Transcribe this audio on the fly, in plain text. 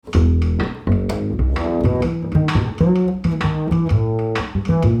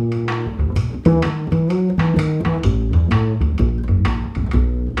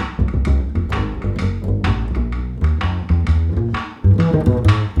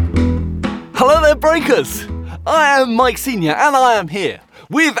Breakers! I am Mike Senior, and I am here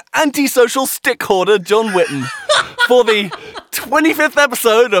with antisocial stick hoarder John Whitten for the 25th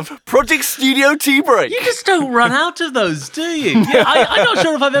episode of Project Studio Tea Break. You just don't run out of those, do you? Yeah, I'm not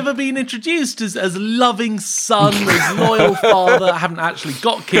sure if I've ever been introduced as loving son, as loyal father. I haven't actually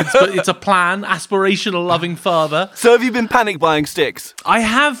got kids, but it's a plan, aspirational loving father. So have you been panic buying sticks? I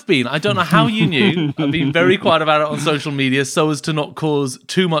have been. I don't know how you knew. I've been very quiet about it on social media so as to not cause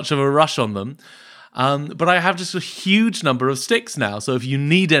too much of a rush on them. But I have just a huge number of sticks now, so if you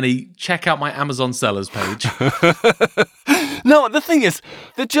need any, check out my Amazon sellers page. No, the thing is,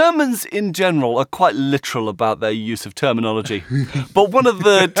 the Germans in general are quite literal about their use of terminology. But one of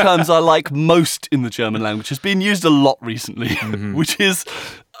the terms I like most in the German language has been used a lot recently, which is,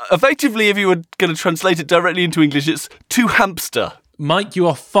 effectively, if you were going to translate it directly into English, it's to hamster. Mike, you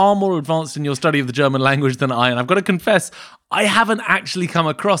are far more advanced in your study of the German language than I, and I've got to confess, I haven't actually come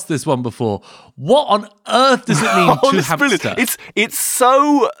across this one before. What on earth does it mean to hamster? It's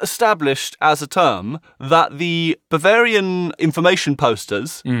so established as a term that the Bavarian information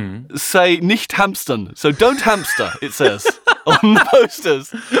posters say nicht hamstern. So don't hamster, it says on the posters.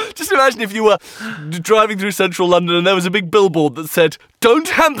 Just imagine if you were driving through central London and there was a big billboard that said, don't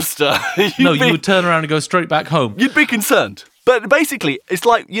hamster. You would turn around and go straight back home. You'd be concerned. But basically, it's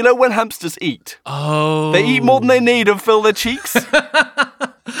like, you know when hamsters eat? Oh. They eat more than they need and fill their cheeks.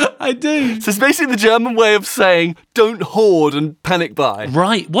 I do. So it's basically the German way of saying, don't hoard and panic buy.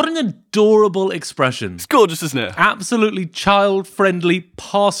 Right. What an adorable expression. It's gorgeous, isn't it? Absolutely child-friendly,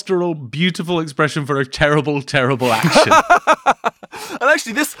 pastoral, beautiful expression for a terrible, terrible action. And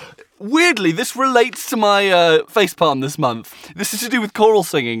actually, weirdly, this relates to my facepalm this month. This is to do with choral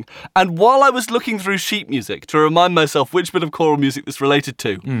singing. And while I was looking through sheet music to remind myself which bit of choral music this related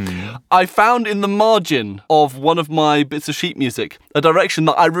to, I found in the margin of one of my bits of sheet music a direction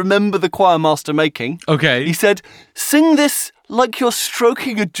that I remember the choir master making. Okay. He said, sing this like you're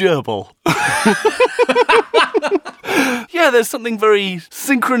stroking a gerbil. Yeah, there's something very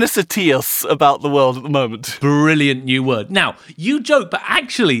synchronicitous about the world at the moment. Brilliant new word. Now, you joke, but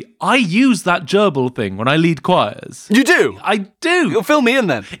actually, I use that gerbil thing when I lead choirs. You do? I do. You'll fill me in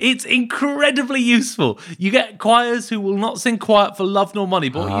then. It's incredibly useful. You get choirs who will not sing quiet for love nor money,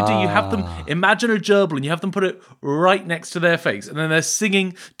 but what you do, you have them imagine a gerbil and you have them put it right next to their face, and then they're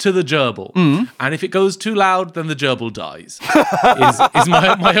singing to the gerbil. And if it goes too loud, then the gerbil dies. is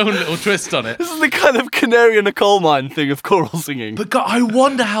my own little twist on it. This is the kind of canary in a coal mine thing of choral singing. But God, I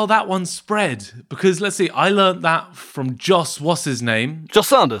wonder how that one spread. Because let's see, I learnt that from Joss, what's his name? Joss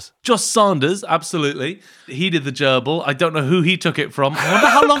Sanders. Joss Sanders, absolutely. He did the gerbil. I don't know who he took it from. I wonder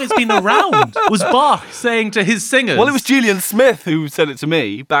how long it's been around. Was Bach saying to his singers? Well, it was Julian Smith who said it to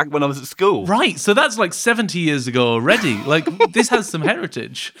me back when I was at school. Right, so that's like 70 years ago already. Like, this has some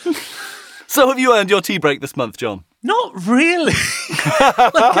heritage. So have you earned your tea break this month, John? Not really.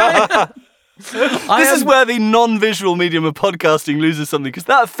 This is where the non-visual medium of podcasting loses something, because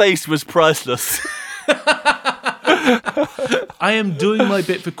that face was priceless. I am doing my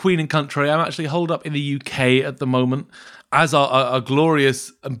bit for Queen and Country. I'm actually holed up in the UK at the moment, as our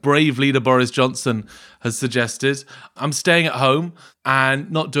glorious and brave leader Boris Johnson has suggested. I'm staying at home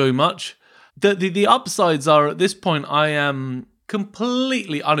and not doing much. The upsides are, at this point, I am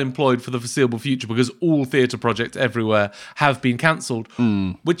completely unemployed for the foreseeable future because all theatre projects everywhere have been cancelled,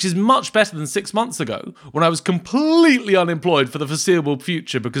 which is much better than 6 months ago when I was completely unemployed for the foreseeable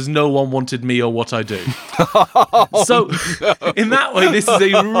future because no one wanted me or what I do. So in that way, this is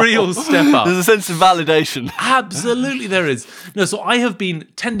a real step up. There's a sense of validation. Absolutely there is. No, so I have been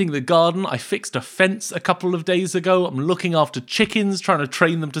tending the garden. I fixed a fence a couple of days ago. I'm looking after chickens, trying to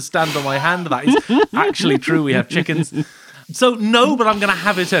train them to stand on my hand. That is actually true. We have chickens. So no, but I'm going to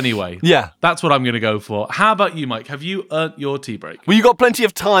have it anyway. Yeah. That's what I'm going to go for. How about you, Mike? Have you earned your tea break? Well, you got plenty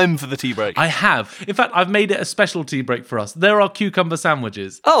of time for the tea break. I have. In fact, I've made it a special tea break for us. There are cucumber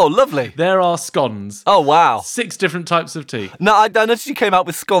sandwiches. Oh, lovely. There are scones. Oh, wow. 6 different types of tea. No, I noticed you came out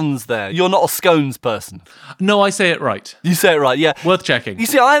with scones there. You're not a scones person. No, I say it right. You say it right, yeah. Worth checking. You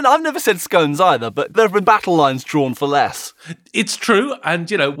see, I've never said scones either, but there have been battle lines drawn for less. It's true. And,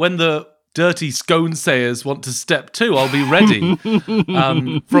 you know, when the dirty scone sayers want to step to, I'll be ready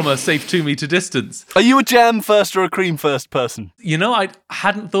from a safe 2 metre distance. Are you a jam first or a cream first person? You know, I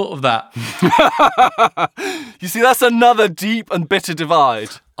hadn't thought of that. You see, that's another deep and bitter divide.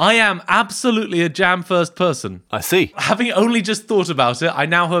 I am absolutely a jam first person. I see. Having only just thought about it, I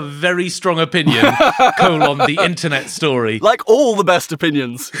now have a very strong opinion, the internet story. Like all the best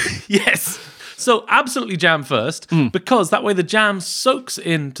opinions. Yes. So absolutely jam first, because that way the jam soaks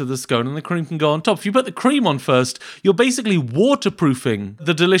into the scone and the cream can go on top. If you put the cream on first, you're basically waterproofing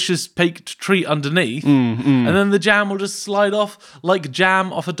the delicious baked treat underneath, and then the jam will just slide off like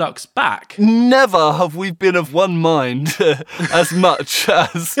jam off a duck's back. Never have we been of one mind as much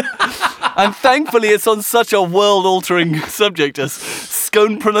as... And thankfully it's on such a world-altering subject as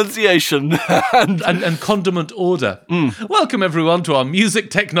scone pronunciation and condiment order. Welcome everyone to our music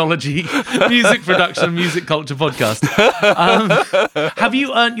technology, music production, music culture podcast. Have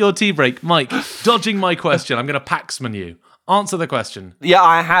you earned your tea break? Mike, dodging my question, I'm going to Paxman you. Answer the question. Yeah,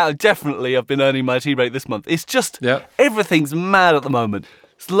 I have definitely. I've been earning my tea break this month. It's just everything's mad at the moment.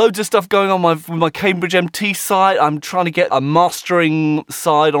 There's loads of stuff going on with my Cambridge MT site. I'm trying to get a mastering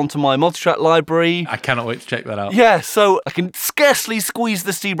side onto my multitrack library. I cannot wait to check that out. Yeah, so I can scarcely squeeze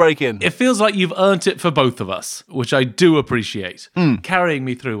this tea break in. It feels like you've earned it for both of us, which I do appreciate. Carrying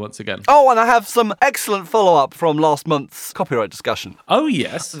me through once again. Oh, and I have some excellent follow-up from last month's copyright discussion. Oh,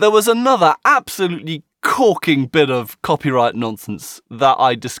 yes. There was another absolutely corking bit of copyright nonsense that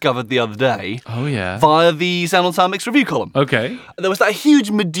I discovered the other day. Oh, yeah. Via the Sound on Sound Mix review column. Okay. There was that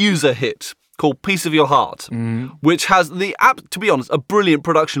huge Medusa hit called Piece of Your Heart, which has to be honest, a brilliant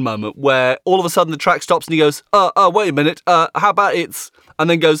production moment where all of a sudden the track stops and he goes, wait a minute, how about it's... And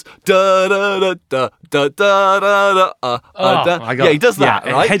then goes da da da da da da da da. Yeah, he does that,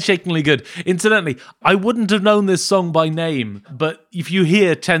 right? Head-shakingly good. Incidentally, I wouldn't have known this song by name, but if you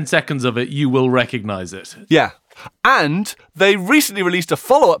hear 10 seconds of it, you will recognize it. Yeah. And they recently released a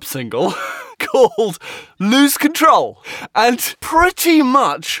follow-up single called Lose Control, and pretty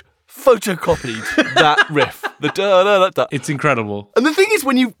much photocopied that riff. The da da da da. It's incredible. And the thing is,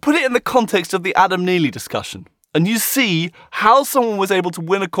 when you put it in the context of the Adam Neely discussion, and you see how someone was able to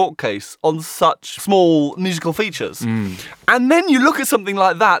win a court case on such small musical features. And then you look at something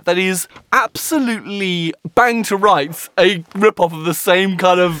like that is absolutely bang to rights, a rip-off of the same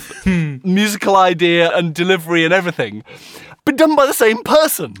kind of musical idea and delivery and everything, but done by the same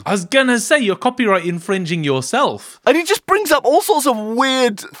person. I was gonna say, you're copyright infringing yourself. And he just brings up all sorts of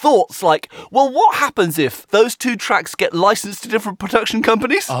weird thoughts like, well, what happens if those two tracks get licensed to different production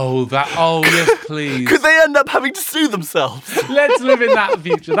companies? Oh, yes, please. Could they end up having to sue themselves? Let's live in that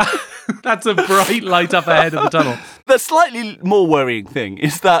future. That's a bright light up ahead of the tunnel. The slightly more worrying thing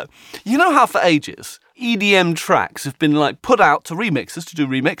is that, you know how for ages, EDM tracks have been put out to remixers to do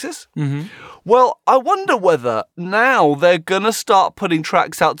remixes? Well, I wonder whether now they're going to start putting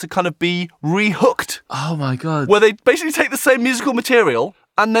tracks out to kind of be rehooked. Oh my God. Where they basically take the same musical material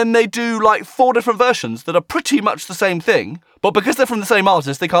and then they do 4 different versions that are pretty much the same thing, but because they're from the same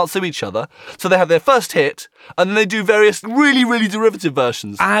artist, they can't sue each other. So they have their first hit, and then they do various really, really derivative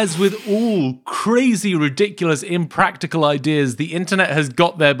versions. As with all crazy, ridiculous, impractical ideas, the internet has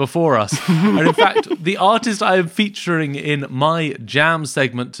got there before us. And in fact, the artist I am featuring in my jam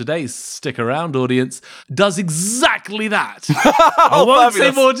segment today, stick around audience, does exactly that. I won't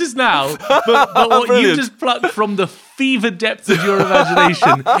say more just now, but what you just plucked from the fevered depths of your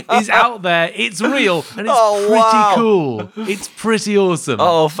imagination is out there, it's real, and it's pretty cool. It's pretty awesome.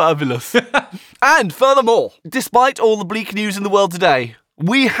 Oh, fabulous. And furthermore, despite all the bleak news in the world today,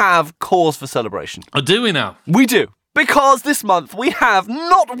 we have cause for celebration. Oh, do we now? We do. Because this month we have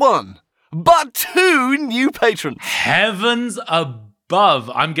not one, but 2 new patrons. Heavens above,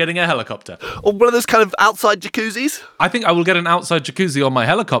 I'm getting a helicopter. Or one of those kind of outside jacuzzis. I think I will get an outside jacuzzi on my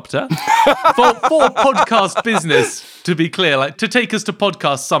helicopter for podcast business, to be clear, to take us to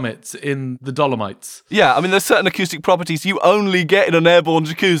podcast summits in the Dolomites. Yeah, I mean, there's certain acoustic properties you only get in an airborne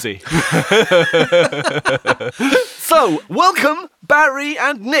jacuzzi. So, welcome, Barry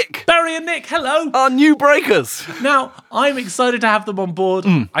and Nick. Barry and Nick, hello. Our new breakers. Now, I'm excited to have them on board.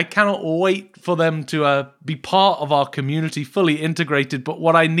 I cannot wait for them to be part of our community, fully integrated. But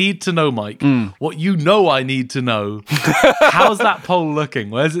what I need to know, Mike, what you know I need to know, how's that poll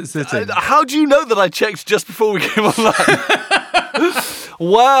looking? Where's it sitting? How do you know that I checked just before we came online?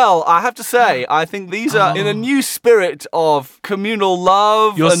 Well, I have to say, I think these are in a new spirit of communal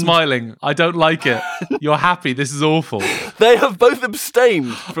love. You're smiling. I don't like it. You're happy. This is awful. They have both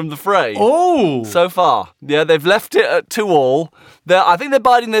abstained from the fray. Oh! So far. Yeah, they've left it at 2-2. I think they're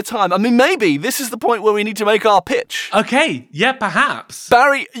biding their time. I mean, maybe this is the point where we need to make our pitch. Okay, yeah, perhaps.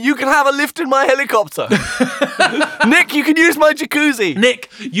 Barry, you can have a lift in my helicopter. Nick, you can use my jacuzzi.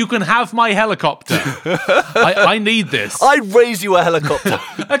 Nick, you can have my helicopter. I need this. I'd raise you a helicopter.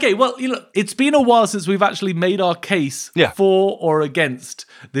 Okay, well, it's been a while since we've actually made our case for or against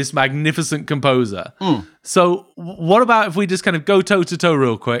this magnificent composer. So what about if we just kind of go toe-to-toe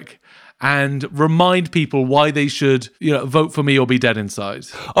real quick and remind people why they should, vote for me or be dead inside.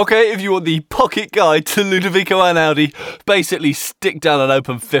 Okay, if you want the pocket guide to Ludovico Einaudi, basically stick down an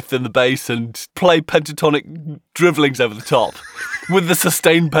open fifth in the bass and play pentatonic dribblings over the top with the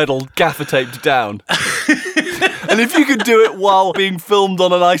sustain pedal gaffer taped down. And if you could do it while being filmed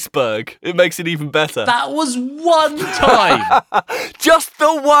on an iceberg, it makes it even better. That was one time. Just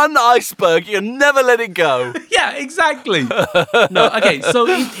the one iceberg. You never let it go. Yeah, exactly. No, okay, so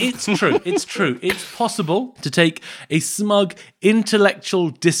it's true. It's true. It's possible to take a smug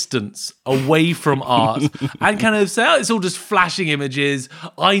intellectual distance away from art and kind of say, it's all just flashing images.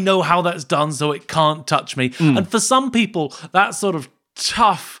 I know how that's done, so it can't touch me. And for some people, that sort of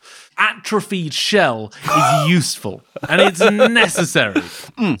tough, atrophied shell is useful and it's necessary.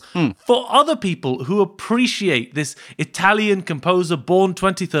 For other people who appreciate this Italian composer born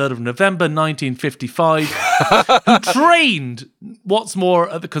 23rd of November 1955, who trained, what's more,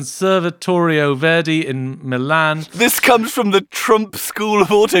 at the Conservatorio Verdi in Milan. This comes from the Trump School of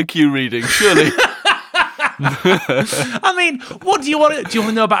Autocue reading, surely. I mean, what do you want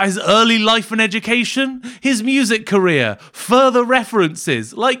to know about his early life and education? His music career? Further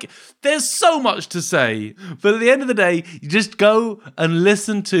references? There's so much to say. But at the end of the day, you just go and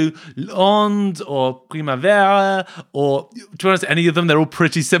listen to L'Onde or Primavera or, to be honest, any of them, they're all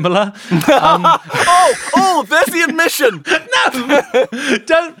pretty similar. There's the admission. No!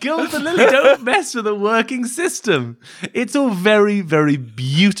 Don't gild the lily. Don't mess with the working system. It's all very, very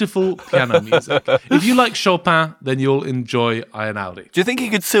beautiful piano music. If you like Chopin, then you'll enjoy Einaudi. Do you think he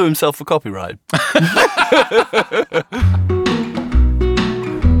could sue himself for copyright?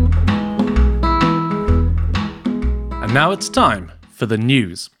 And now it's time for the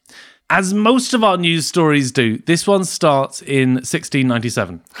news. As most of our news stories do, this one starts in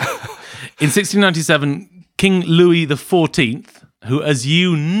 1697. In 1697, King Louis XIV, who, as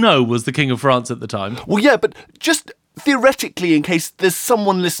you know, was the King of France at the time. Well, yeah, but just theoretically, in case there's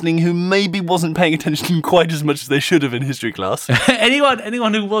someone listening who maybe wasn't paying attention quite as much as they should have in history class.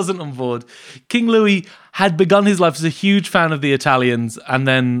 anyone who wasn't on board, King Louis had begun his life as a huge fan of the Italians and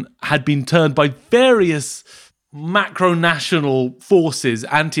then had been turned by various macro-national forces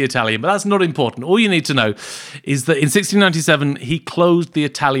anti-Italian, but that's not important. All you need to know is that in 1697, he closed the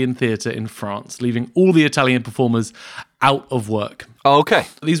Italian theatre in France, leaving all the Italian performers out of work. Oh, okay.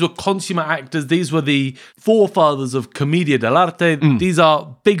 These were consummate actors. These were the forefathers of Commedia dell'arte. These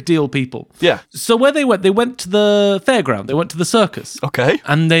are big deal people. Yeah. So where they went to the fairground. They went to the circus. Okay.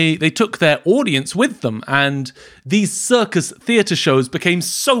 And they took their audience with them. And these circus theatre shows became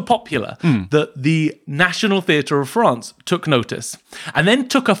so popular that the National Theatre of France took notice and then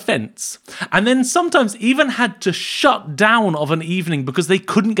took offence. And then sometimes even had to shut down of an evening because they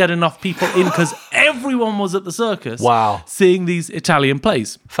couldn't get enough people in because everyone was at the circus. Wow. Seeing these Italian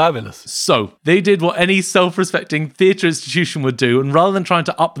plays. Fabulous. So they did what any self-respecting theatre institution would do, and rather than trying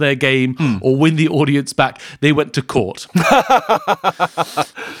to up their game or win the audience back, they went to court.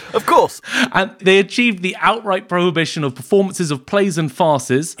 Of course. And they achieved the outright prohibition of performances of plays and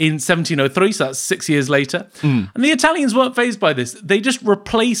farces in 1703, so that's 6 years later. And the Italians weren't fazed by this. They just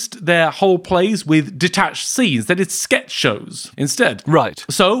replaced their whole plays with detached scenes. They did sketch shows instead. Right.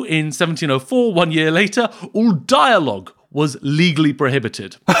 So in 1704, 1 year later, all dialogue was legally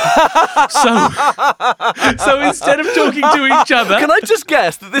prohibited. So instead of talking to each other... Can I just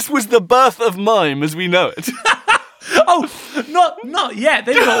guess that this was the birth of mime as we know it? Oh, not yet.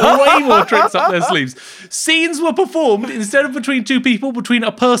 They've got way more tricks up their sleeves. Scenes were performed instead of between two people, between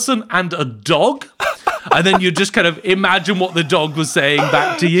a person and a dog. And then you just kind of imagine what the dog was saying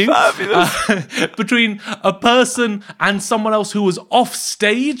back to you. Between a person and someone else who was off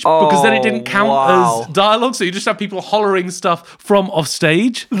stage, because then it didn't count as dialogue. So you just have people hollering stuff from off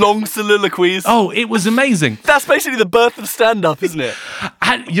stage. Long soliloquies. Oh, it was amazing. That's basically the birth of stand-up, isn't it?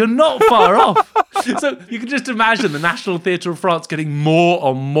 And you're not far off. So you can just imagine the National Theatre of France getting more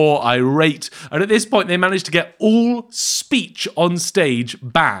and more irate. And at this point, they managed to get all speech on stage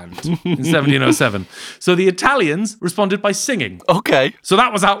banned in 1707. So the Italians responded by singing. Okay. So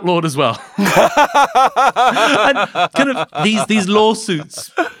that was outlawed as well. And kind of these lawsuits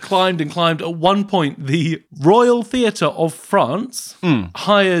climbed and climbed. At one point, the Royal Theatre of France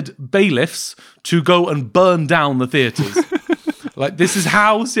hired bailiffs to go and burn down the theatres. Like, this is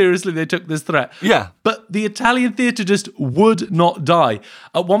how seriously they took this threat. Yeah. But the Italian theatre just would not die.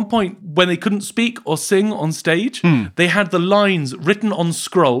 At one point, when they couldn't speak or sing on stage, they had the lines written on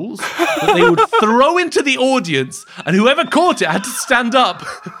scrolls that they would throw into the audience, and whoever caught it had to stand up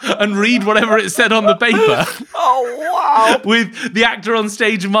and read whatever it said on the paper. Oh, wow. With the actor on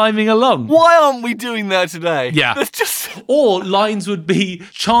stage miming along. Why aren't we doing that today? Yeah. That's just... Or lines would be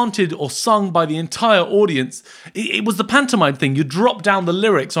chanted or sung by the entire audience. It was the pantomime thing. You drop down the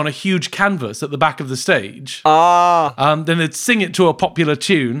lyrics on a huge canvas at the back of the stage. Then they'd sing it to a popular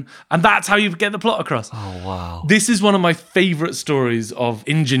tune, and that's how you get the plot across. Oh, wow. This is one of my favourite stories of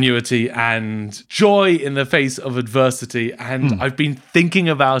ingenuity and joy in the face of adversity, and I've been thinking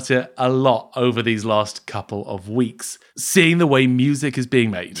about it a lot over these last couple of weeks, seeing the way music is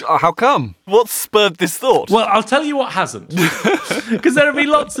being made. How come? What spurred this thought? Well, I'll tell you what hasn't. Because there have been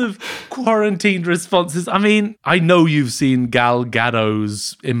lots of quarantined responses. I mean, I know you've seen Gal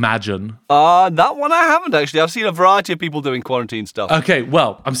Gadot's Imagine. That one I haven't, actually. I've seen a variety of people doing quarantine stuff. Okay,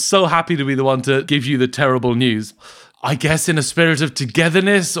 well, I'm so happy to be the one to give you the terrible news. I guess in a spirit of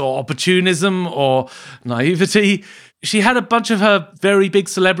togetherness or opportunism or naivety, she had a bunch of her very big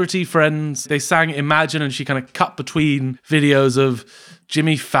celebrity friends. They sang Imagine, and she kind of cut between videos of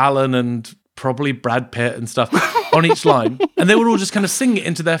Jimmy Fallon and probably Brad Pitt and stuff on each line. And they would all just kind of sing it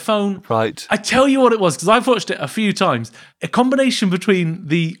into their phone. Right. I tell you what it was, because I've watched it a few times. A combination between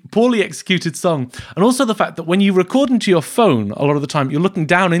the poorly executed song and also the fact that when you record into your phone, a lot of the time you're looking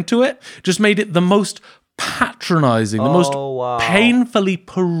down into it, just made it the most patronizing, the most painfully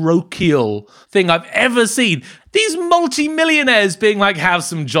parochial thing I've ever seen. These multi-millionaires being like, have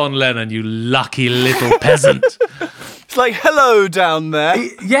some John Lennon, you lucky little peasant. It's like, hello down there.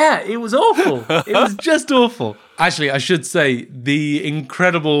 It was awful. It was just awful. Actually, I should say the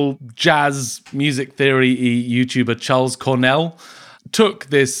incredible jazz music theory YouTuber Charles Cornell took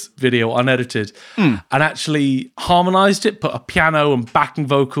this video unedited and actually harmonized it, put a piano and backing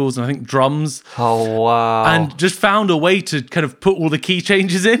vocals and I think drums. Oh, wow. And just found a way to kind of put all the key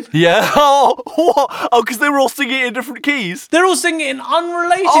changes in. Yeah. Oh, what? Oh, because they were all singing it in different keys. They're all singing it in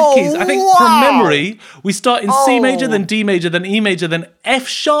unrelated keys. I think wow. from memory, we start in C major, then D major, then E major, then F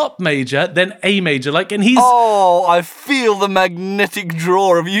sharp major, then A major. And he's... Oh, I feel the magnetic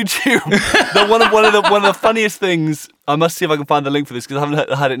draw of YouTube. one of the funniest things, I must see if I can find the link for this because I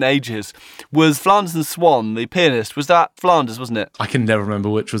haven't had it in ages, was Flanders and Swan, the pianist. Was that Flanders, wasn't it? I can never remember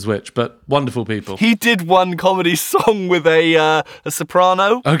which was which, but wonderful people. He did one comedy song with a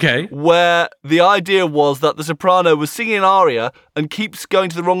soprano. Okay. Where the idea was that the soprano was singing an aria and keeps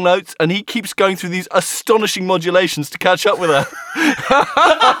going to the wrong notes, and he keeps going through these astonishing modulations to catch up with her.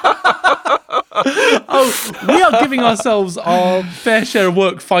 We are giving ourselves our fair share of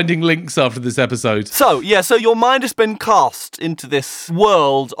work finding links after this episode. So your mind has been cast into this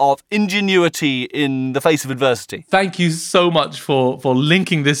world of ingenuity in the face of adversity. Thank you so much for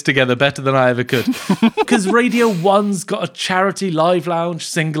linking this together better than I ever could. Because Radio 1's got a charity live lounge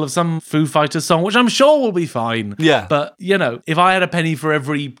single of some Foo Fighters song, which I'm sure will be fine. Yeah. But, if I had a penny for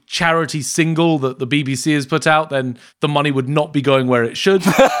every charity single that the BBC has put out, then the money would not be going where it should.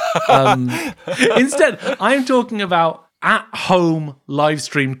 Instead, I'm talking about at-home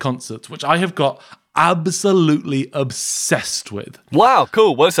live-streamed concerts, which I have got absolutely obsessed with. Wow,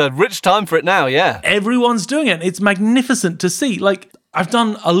 cool. Well, it's a rich time for it now, yeah. Everyone's doing it. It's magnificent to see. I've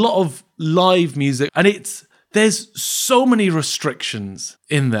done a lot of live music, and there's so many restrictions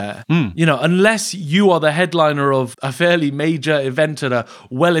in there. Unless you are the headliner of a fairly major event at a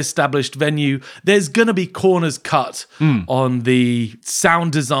well-established venue, there's going to be corners cut on the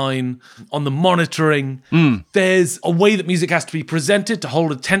sound design, on the monitoring. There's a way that music has to be presented to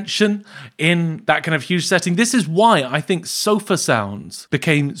hold attention in that kind of huge setting. This is why I think Sofa Sounds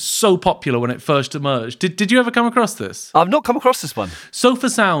became so popular when it first emerged. Did you ever come across this? I've not come across this one. Sofa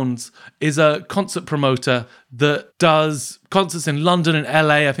Sounds is a concert promoter that does concerts in London and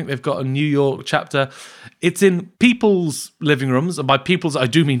LA. I think they've got a New York chapter. It's in people's living rooms, and by people's I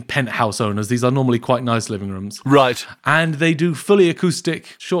do mean penthouse owners. These are normally quite nice living rooms. Right. And they do fully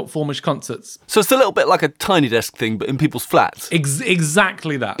acoustic, short-formish concerts. So it's a little bit like a Tiny Desk thing, but in people's flats.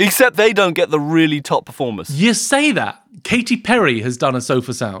 Exactly that. Except they don't get the really top performers. You say that. Katy Perry has done a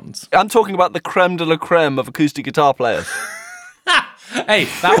Sofa Sounds. I'm talking about the creme de la creme of acoustic guitar players. Hey,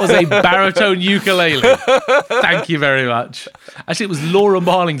 that was a baritone ukulele. Thank you very much. Actually, it was Laura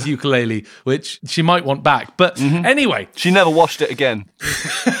Marling's ukulele, which she might want back. But anyway. She never washed it again.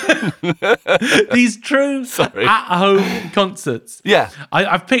 These true at-home concerts. Yeah.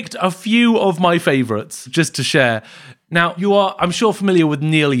 I've picked a few of my favourites just to share. Now, you are, I'm sure, familiar with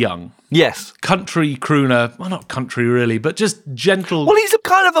Neil Young. Yes. country crooner. Well, not country really, but just gentle. Well, he's a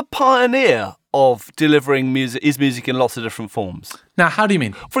kind of a pioneer of delivering his music in lots of different forms. Now, how do you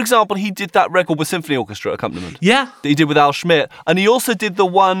mean? For example, he did that record with symphony orchestra accompaniment. Yeah. That he did with Al Schmidt. And he also did the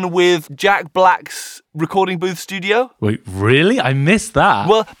one with Jack Black's recording booth studio. Wait, really? I missed that.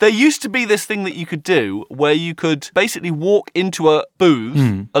 Well, there used to be this thing that you could do where you could basically walk into a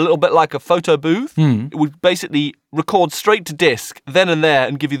booth, a little bit like a photo booth. It would basically record straight to disc, then and there,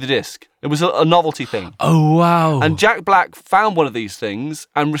 and give you the disc. It was a novelty thing. Oh, wow. And Jack Black found one of these things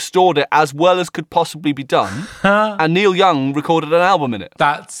and restored it as well as could possibly be done. And Neil Young recorded an album in it.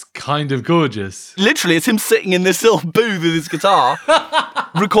 That's kind of gorgeous. Literally, it's him sitting in this little booth with his guitar,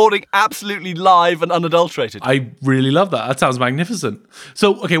 recording absolutely live and unadulterated. I really love that. That sounds magnificent.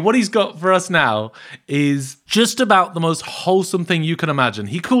 So, okay, what he's got for us now is just about the most wholesome thing you can imagine.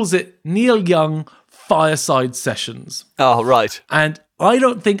 He calls it Neil Young Fireside Sessions. Oh, right. And I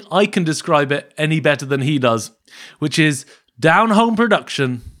don't think I can describe it any better than he does, which is down-home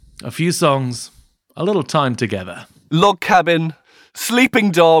production, a few songs, a little time together. Log cabin,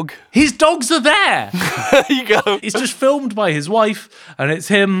 sleeping dog. His dogs are there! There you go. It's just filmed by his wife, and it's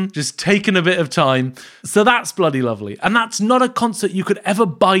him just taking a bit of time. So that's bloody lovely. And that's not a concert you could ever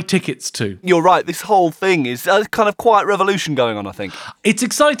buy tickets to. You're right, this whole thing is a kind of quiet revolution going on, I think. It's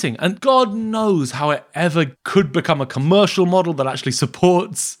exciting, and God knows how it ever could become a commercial model that actually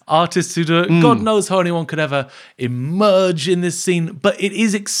supports artists who do it. God knows how anyone could ever emerge in this scene, but it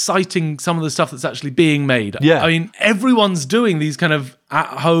is exciting, some of the stuff that's actually being made. Yeah. I mean, everyone's doing these kind of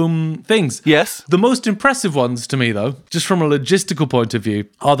at-home things. Yes. The most impressive ones to me, though, just from a logistical point of view,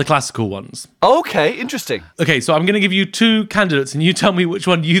 are the classical ones. Okay, interesting. Okay, so I'm going to give you two candidates, and you tell me which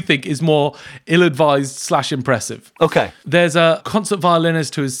one you think is more ill-advised / impressive. Okay. There's a concert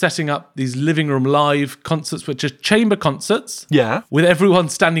violinist who is setting up these living room live concerts, which are chamber concerts. Yeah. With everyone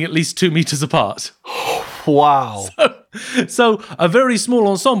standing at least 2 meters apart. Wow. So a very small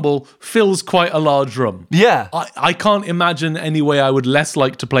ensemble fills quite a large room. Yeah. I can't imagine any way I would less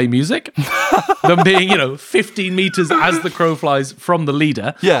like to play music than being, 15 meters as the crow flies from the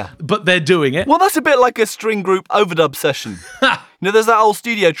leader. Yeah. But they're doing it. Well, that's a bit like a string group overdub session. There's that old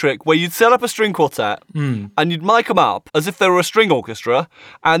studio trick where you'd set up a string quartet and you'd mic them up as if they were a string orchestra,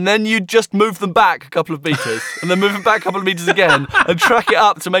 and then you'd just move them back a couple of meters and then move them back a couple of meters again and track it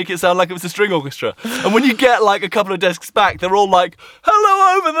up to make it sound like it was a string orchestra. And when you get like a couple of desks back, they're all like,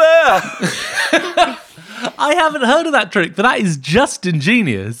 "Hello over there." I haven't heard of that trick, but that is just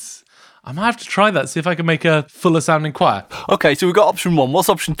ingenious. I might have to try that, see if I can make a fuller sounding choir. Okay, so we've got option 1. What's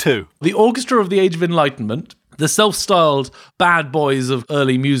option 2? The Orchestra of the Age of Enlightenment, the self-styled bad boys of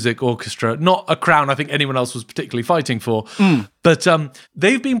early music orchestra, not a crown I think anyone else was particularly fighting for, but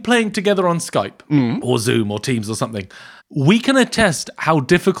they've been playing together on Skype or Zoom or Teams or something. We can attest how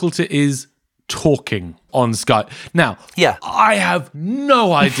difficult it is talking on Skype. Now, Yeah. I have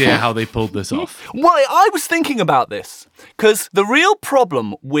no idea how they pulled this off. Well, I was thinking about this because the real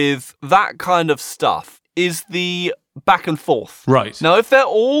problem with that kind of stuff is the back and forth. Right. Now, if they're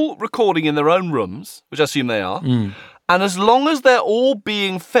all recording in their own rooms, which I assume they are, and as long as they're all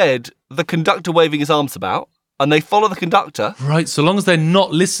being fed the conductor waving his arms about, and they follow the conductor, Right, so long as they're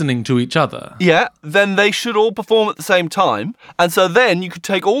not listening to each other. yeah, then they should all perform at the same time. And so then you could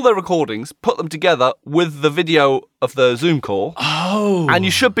take all their recordings, put them together with the video of the Zoom call, Oh. and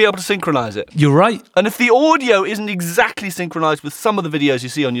you should be able to synchronize it. You're right. And if the audio isn't exactly synchronized with some of the videos you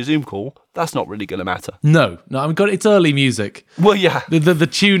see on your Zoom call, that's not really going to matter. No, it's early music. Well, yeah. The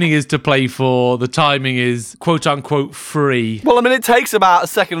tuning is to play for, the timing is quote unquote free. Well, I mean, it takes about a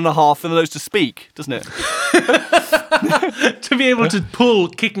second and a half for the notes to speak, doesn't it? To be able to pull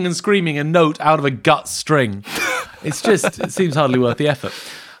kicking and screaming a note out of a gut string. It seems hardly worth the effort.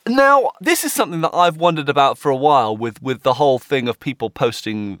 Now, this is something that I've wondered about for a while with the whole thing of people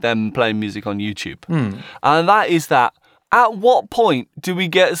posting them playing music on YouTube. And that is that, at what point do we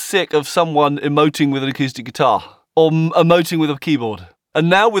get sick of someone emoting with an acoustic guitar or emoting with a keyboard? And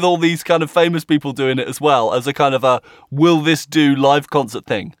now with all these kind of famous people doing it as well as a kind of a will this do live concert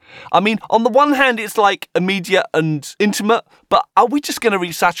thing. I mean, on the one hand, it's like immediate and intimate, but are we just going to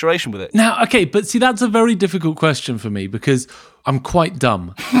reach saturation with it? Now, okay, but see, that's a very difficult question for me because I'm quite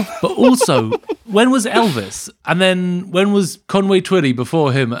dumb. But also, when was Elvis? And then when was Conway Twitty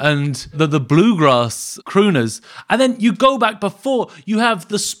before him? And the bluegrass crooners? And then you go back before, you have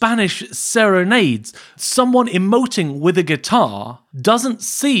the Spanish serenades. Someone emoting with a guitar doesn't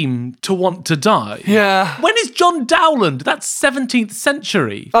seem to want to die. Yeah. When is John Dowland? That's 17th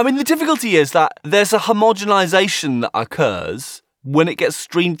century. I mean, the difficulty is that there's a homogenization that occurs when it gets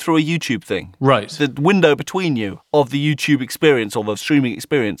streamed through a YouTube thing. Right. The window between you of the YouTube experience or the streaming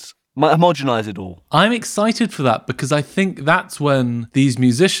experience might homogenize it all. I'm excited for that because I think that's when these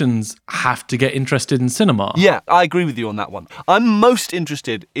musicians have to get interested in cinema. Yeah, I agree with you on that one. I'm most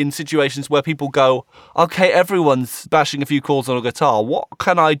interested in situations where people go, okay, everyone's bashing a few chords on a guitar. What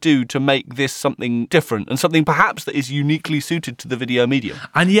can I do to make this something different and something perhaps that is uniquely suited to the video medium?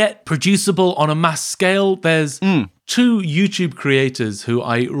 And yet producible on a mass scale. There's two YouTube creators who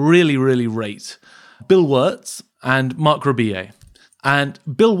I really, really rate. Bill Wirtz and Mark Rebillet. And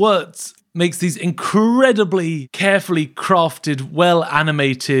Bill Wirtz makes these incredibly carefully crafted,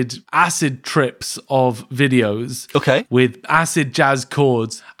 well-animated acid trips of videos. Okay. With acid jazz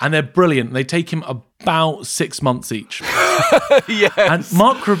chords. And they're brilliant. They take him about 6 months each. Yes. And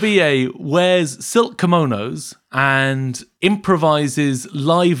Mark Rebillet wears silk kimonos and improvises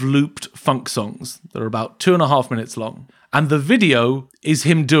live looped funk songs that are about 2.5 minutes long. And the video is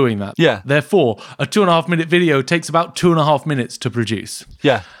him doing that. Yeah. Therefore, a 2.5 minute video takes about 2.5 minutes to produce.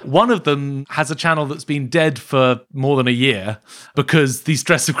 Yeah. One of them has a channel that's been dead for more than a year because the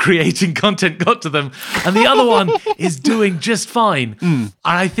stress of creating content got to them. And the other one is doing just fine. And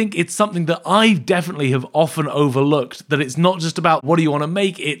I think it's something that I definitely have often overlooked, that it's not just about what do you want to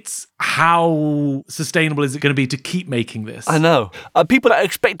make, it's how sustainable is it going to be to keep making this? I know. People are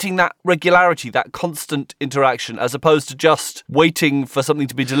expecting that regularity, that constant interaction, as opposed to just waiting for something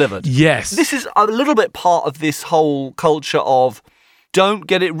to be delivered. Yes. This is a little bit part of this whole culture of don't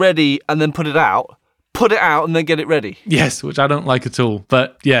get it ready and then put it out. Put it out and then get it ready. Yes, which I don't like at all,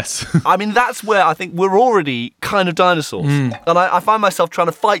 but yes. I mean, that's where I think we're already kind of dinosaurs. And I find myself trying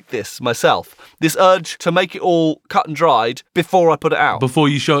to fight this myself. This urge to make it all cut and dried before I put it out. Before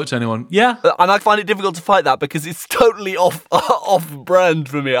you show it to anyone. Yeah. And I find it difficult to fight that because it's totally off brand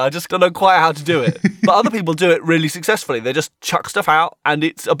for me. I just don't know quite how to do it. But other people do it really successfully. They just chuck stuff out and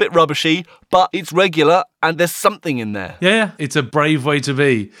it's a bit rubbishy, but it's regular and there's something in there. Yeah. It's a brave way to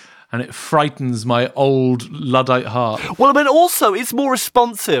be. And it frightens my old Luddite heart. Well, but also it's more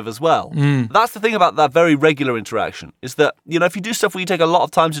responsive as well. That's the thing about that very regular interaction, is that, you know, if you do stuff where you take a lot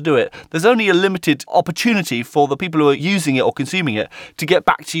of time to do it, there's only a limited opportunity for the people who are using it or consuming it to get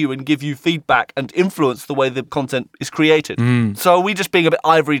back to you and give you feedback and influence the way the content is created. So are we just being a bit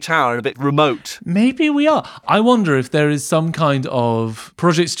ivory tower and a bit remote? Maybe we are. I wonder if there is some kind of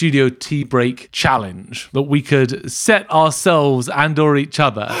Project Studio Tea Break challenge that we could set ourselves and or each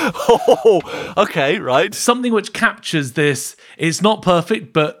other. Oh, okay, right. Something which captures this. It's not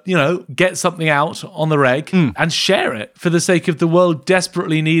perfect, but, you know, get something out on the reg and share it for the sake of the world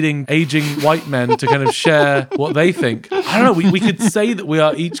desperately needing aging white men to kind of share what they think. I don't know. We could say that we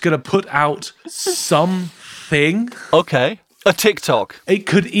are each going to put out something. Okay. A TikTok. It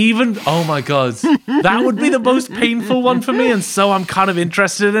could even, oh my God, that would be the most painful one for me, and so I'm kind of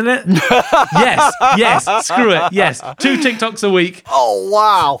interested in it. Yes, screw it, yes. 2 TikToks a week. Oh,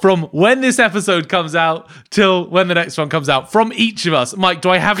 wow. From when this episode comes out till when the next one comes out, from each of us. Mike, do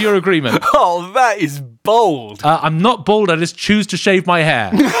I have your agreement? Oh, that is bold. I'm not bold, I just choose to shave my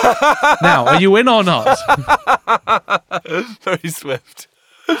hair. Now, are you in or not? Very swift.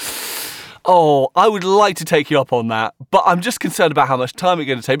 Oh, I would like to take you up on that, but I'm just concerned about how much time it's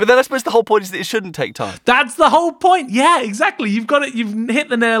going to take. But then I suppose the whole point is that it shouldn't take time. That's the whole point. Yeah, exactly. You've got it. You've hit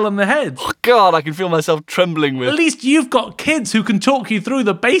the nail on the head. Oh, God, I can feel myself trembling with... At least you've got kids who can talk you through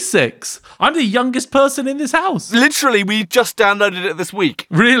the basics. I'm the youngest person in this house. Literally, we just downloaded it this week.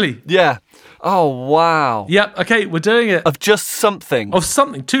 Really? Yeah. Oh, wow. Yep, okay, we're doing it. Of just something. Of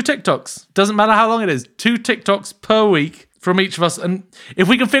something. 2 TikToks. Doesn't matter how long it is. 2 TikToks per week. From each of us, and if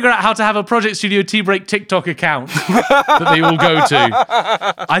we can figure out how to have a Project Studio Tea Break TikTok account that they all go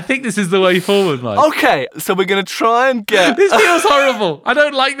to, I think this is the way forward, Mike. Okay, so we're going to try and get... This feels horrible. I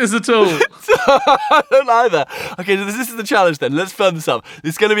don't like this at all. I don't either. Okay, so this is the challenge then. Let's firm this up.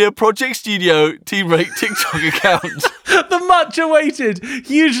 It's going to be a Project Studio Tea Break TikTok account. The much awaited,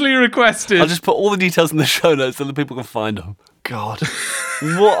 hugely requested. I'll just put all the details in the show notes so that people can find them. God,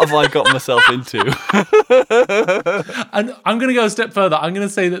 what have I got myself into? And I'm going to go a step further. I'm going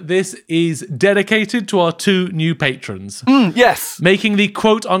to say that this is dedicated to our 2 new patrons. Yes. Making the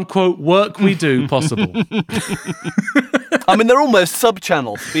quote-unquote work we do possible. I mean, they're almost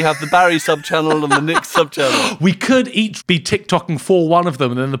sub-channels. We have the Barry sub-channel and the Nick sub-channel. We could each be TikToking for one of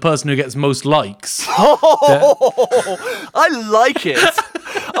them, and then the person who gets most likes. Oh, I like it.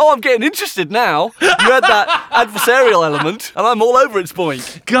 Oh, I'm getting interested now. You had that adversarial element, and I'm all over its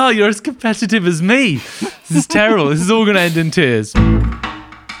point. God, you're as competitive as me. This is terrible. This is all going to end in tears.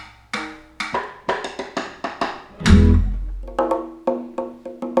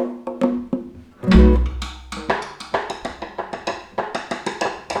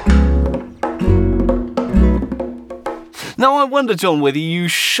 Now, wonder, John, whether you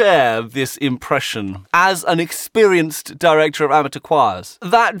share this impression as an experienced director of amateur choirs,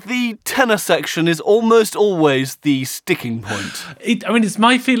 that the tenor section is almost always the sticking point. It's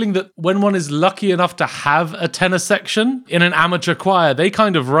my feeling that when one is lucky enough to have a tenor section in an amateur choir, they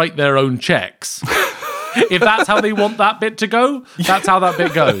kind of write their own checks. If that's how they want that bit to go, that's how that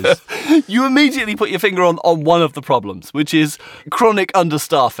bit goes. You immediately put your finger on one of the problems, which is chronic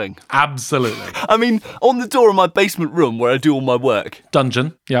understaffing. Absolutely. I mean, on the door of my basement room where I do all my work,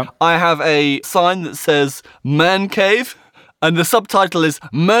 Dungeon, yeah. I have a sign that says Man Cave, and the subtitle is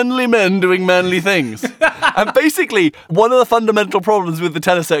Manly Men Doing Manly Things. And basically, one of the fundamental problems with the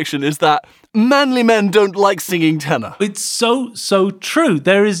tenor section is that manly men don't like singing tenor. It's so true.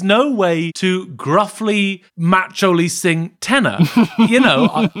 There is no way to gruffly, macho-ly sing tenor.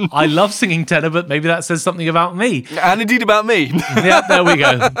 I love singing tenor, but maybe that says something about me. And indeed about me. Yeah, there we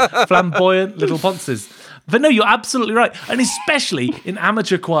go. Flamboyant little ponces. But no, you're absolutely right. And especially in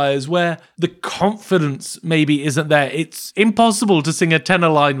amateur choirs where the confidence maybe isn't there. It's impossible to sing a tenor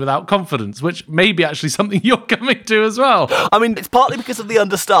line without confidence, which may be actually something you're coming to as well. I mean, it's partly because of the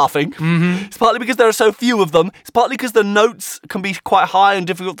understaffing. Mm-hmm. It's partly because there are so few of them. It's partly because the notes can be quite high and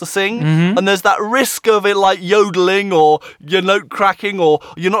difficult to sing. Mm-hmm. And there's that risk of it like yodeling or your note cracking, or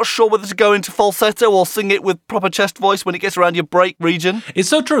you're not sure whether to go into falsetto or sing it with proper chest voice when it gets around your break region. It's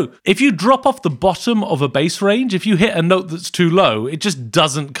so true. If you drop off the bottom of a bass range, if you hit a note that's too low, it just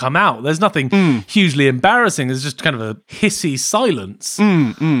doesn't come out. There's nothing hugely embarrassing. There's just kind of a hissy silence.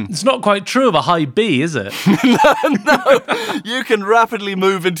 It's not quite true of a high B, is it? No, you can rapidly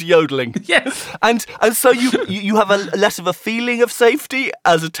move into yodeling. Yes. And so you have a less of a feeling of safety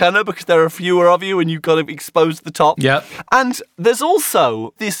as a tenor because there are fewer of you and you've got to expose the top. Yep. And there's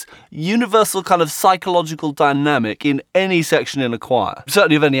also this universal kind of psychological dynamic in any section in a choir,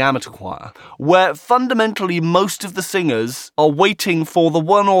 certainly of any amateur choir, where fundamentally most of the singers are waiting for the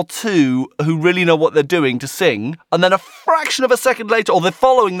one or two who really know what they're doing to sing, and then a fraction of a second later, or they're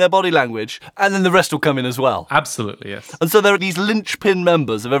following their body language, and then the rest will come in as well. Absolutely, yes. And so there are these linchpin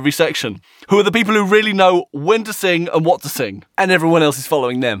members of every section who are the people who really know when to sing and what to sing, and everyone else is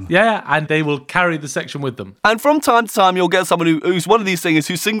following them. Yeah, and they will carry the section with them. And from time to time, you'll get someone who's one of these singers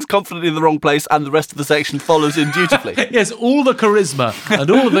who sings confidently in the wrong place, and the rest of the section follows in dutifully. Yes, all the charisma and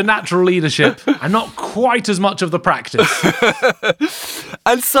all of the natural leadership, and not quite as much of the practice.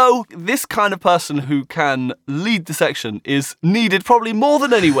 And so this kind of person who can lead the section is needed probably more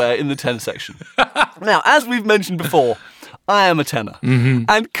than anywhere in the tenor section. Now, as we've mentioned before, I am a tenor. Mm-hmm.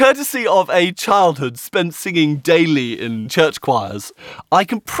 And courtesy of a childhood spent singing daily in church choirs, I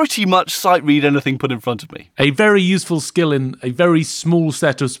can pretty much sight read anything put in front of me. A very useful skill in a very small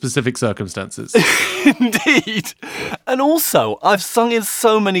set of specific circumstances. Indeed. And also, I've sung in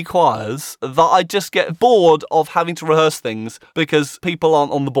so many choirs that I just get bored of having to rehearse things because people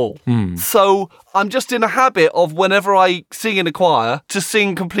aren't on the ball. So I'm just in a habit of whenever I sing in a choir to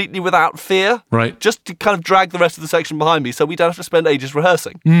sing completely without fear. Right. Just to kind of drag the rest of the section behind me so we don't have to spend ages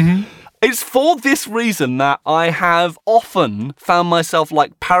rehearsing. Mm-hmm. It's for this reason that I have often found myself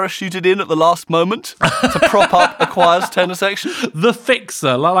like parachuted in at the last moment to prop up a choir's tenor section. The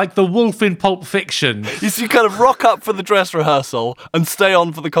fixer, like the wolf in Pulp Fiction. You kind of rock up for the dress rehearsal and stay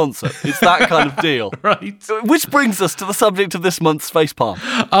on for the concert. It's that kind of deal. Right. Which brings us to the subject of this month's facepalm.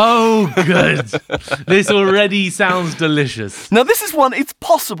 Oh, good. This already sounds delicious. Now, this is one, it's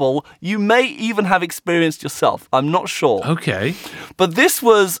possible you may even have experienced yourself. I'm not sure. Okay. But this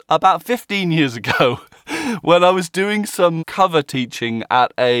was about 15 years ago when I was doing some cover teaching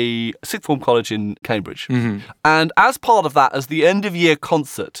at a sixth form college in Cambridge. Mm-hmm. And as part of that, as the end of year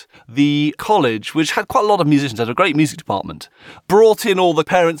concert, the college, which had quite a lot of musicians, had a great music department, brought in all the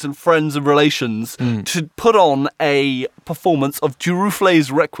parents and friends and relations to put on a performance of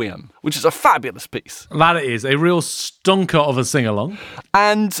Giruflée's Requiem, which is a fabulous piece. That it is, a real stonker of a sing-along.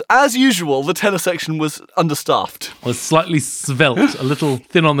 And as usual, the tenor section was understaffed. Was slightly svelte, a little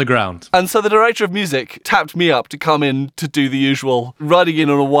thin on the ground. And so the director of music tapped me up to come in to do the usual, riding in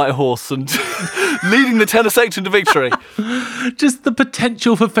on a white horse and leading the tenor section to victory. Just the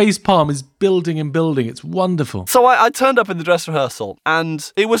potential for facepalm is building and building. It's wonderful. So I turned up in the dress rehearsal,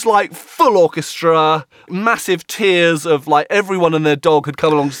 and it was like full orchestra, massive tiers of like everyone and their dog had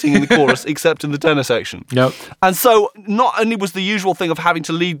come along to sing in the chorus except in the tenor section. Yep. And so not only was the usual thing of having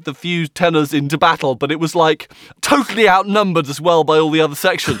to lead the few tenors into battle, but it was like totally outnumbered as well by all the other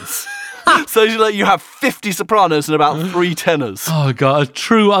sections. So you have 50 sopranos and about 3 tenors. Oh, God, a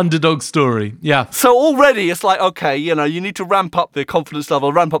true underdog story. Yeah. So already it's like, okay, you need to ramp up the confidence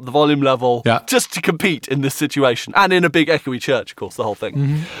level, ramp up the volume level, just to compete in this situation. And in a big echoey church, of course, the whole thing.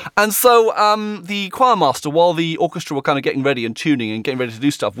 Mm-hmm. And so the choir master, while the orchestra were kind of getting ready and tuning and getting ready to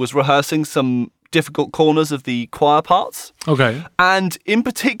do stuff, was rehearsing some difficult corners of the choir parts. Okay. And in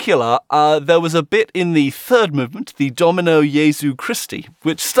particular, there was a bit in the third movement, the Domino Jesu Christi,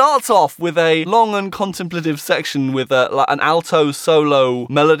 which starts off with a long and contemplative section with an alto solo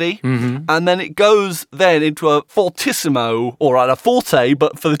melody, and then it goes then into a fortissimo, or a forte,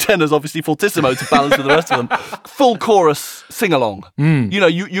 but for the tenors, obviously fortissimo to balance with the rest of them, full chorus sing-along.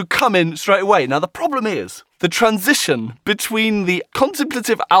 You come in straight away. Now, the problem is, the transition between the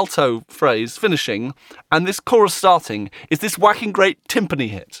contemplative alto phrase finishing and this chorus starting is this whacking great timpani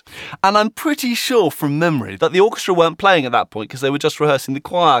hit. And I'm pretty sure from memory that the orchestra weren't playing at that point because they were just rehearsing the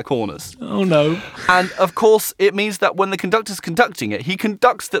choir corners. Oh, no. And, of course, it means that when the conductor's conducting it, he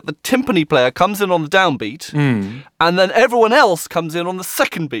conducts that the timpani player comes in on the downbeat and then everyone else comes in on the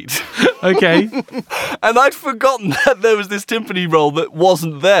second beat. Okay. And I'd forgotten that there was this timpani roll that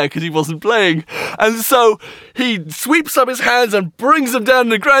wasn't there because he wasn't playing. And so he sweeps up his hands and brings them down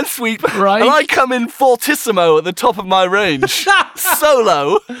in a grand sweep. Right. And I come in fortissimo at the top of my range,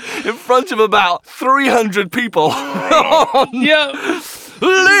 solo, in front of about 300 people. Yeah.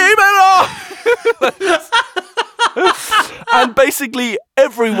 Leave it off! And basically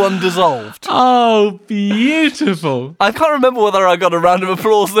everyone dissolved. Oh, beautiful. I can't remember whether I got a round of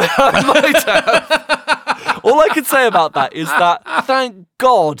applause there. I might have. All I can say about that is that, thank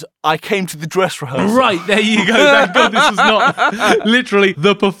God, I came to the dress rehearsal. Right, there you go. Thank God this was not literally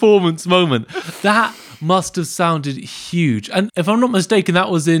the performance moment. That must have sounded huge. And if I'm not mistaken, that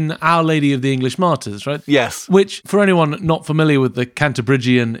was in Our Lady of the English Martyrs, right? Yes. Which, for anyone not familiar with the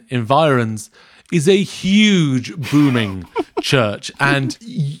Cantabrigian environs, is a huge booming church. And,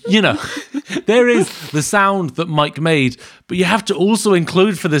 there is the sound that Mike made, but you have to also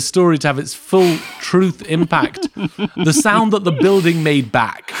include for this story to have its full truth impact, the sound that the building made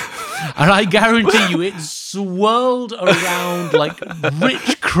back. And I guarantee you it swirled around like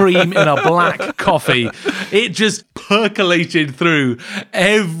rich cream in a black coffee. It just percolated through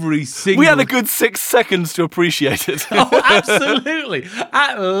every single... We had a good 6 seconds to appreciate it. Oh, absolutely.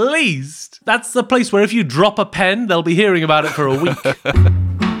 At least. That's the place where if you drop a pen, they'll be hearing about it for a week.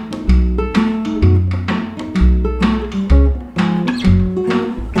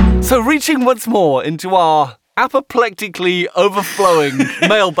 So reaching once more into our apoplectically overflowing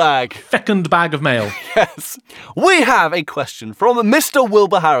mailbag. Fecund bag of mail. Yes. We have a question from Mr.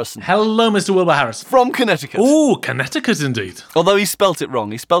 Wilbur Harrison. Hello, Mr. Wilbur Harrison. From Connecticut. Ooh, Connecticut indeed. Although he spelt it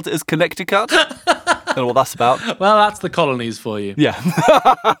wrong. He spelt it as Connecticut. I don't know what that's about. Well, that's the colonies for you. Yeah.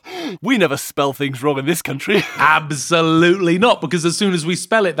 We never spell things wrong in this country. Absolutely not, because as soon as we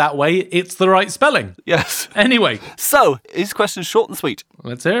spell it that way, it's the right spelling. Yes. Anyway. So, his question's short and sweet.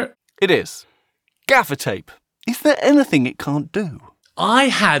 Let's hear it. It is. Gaffer tape. Is there anything it can't do? I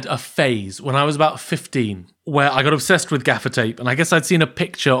had a phase when I was about 15 where I got obsessed with gaffer tape, and I guess I'd seen a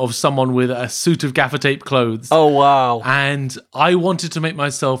picture of someone with a suit of gaffer tape clothes. Oh, wow. And I wanted to make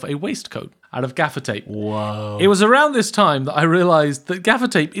myself a waistcoat out of gaffer tape. Whoa. It was around this time that I realised that gaffer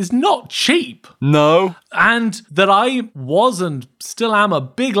tape is not cheap. No. And that I was and still am a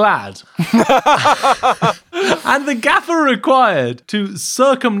big lad. And the gaffer required to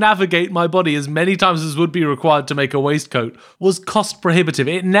circumnavigate my body as many times as would be required to make a waistcoat was cost prohibitive.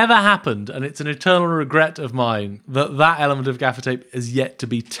 It never happened, and it's an eternal regret of mine that that element of gaffer tape is yet to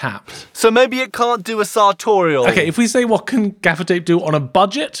be tapped. So maybe it can't do a sartorial. Okay, if we say what can gaffer tape do on a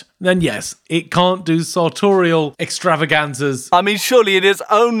budget, then yes, it can't do sartorial extravaganzas. I mean, surely it is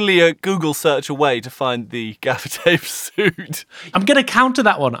only a Google search away to find the gaffer tape suit. I'm going to counter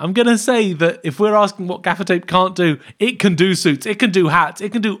that one. I'm going to say that if we're asking what gaffer tape can't do, it can do suits, it can do hats,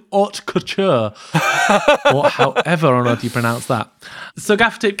 it can do haute couture, or however on earth you pronounce that. So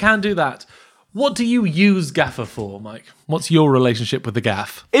gaffer tape can do that. What do you use gaffer for, Mike? What's your relationship with the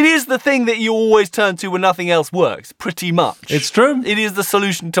gaff? It is the thing that you always turn to when nothing else works, pretty much. It's true. It is the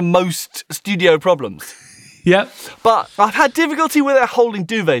solution to most studio problems. Yep. But I've had difficulty with it holding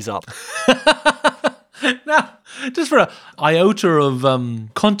duvets up. Now, just for an iota of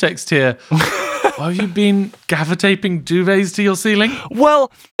context here, have you been gaffer taping duvets to your ceiling?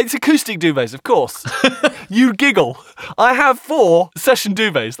 Well, it's acoustic duvets, of course. You giggle. I have 4 session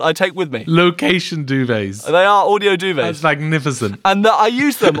duvets that I take with me. Location duvets. They are audio duvets. That's magnificent. And I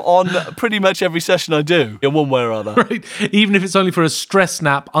use them on pretty much every session I do, in one way or other. Right. Even if it's only for a stress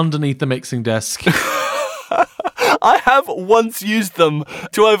nap underneath the mixing desk. I have once used them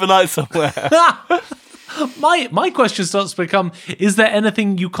to overnight somewhere. My question starts to become, is there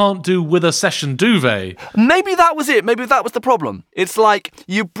anything you can't do with a session duvet? Maybe that was it. Maybe that was the problem. It's like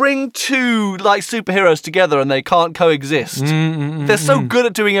you bring two like superheroes together and they can't coexist. They're so good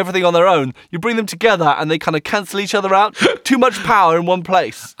at doing everything on their own. You bring them together and they kind of cancel each other out. Too much power in one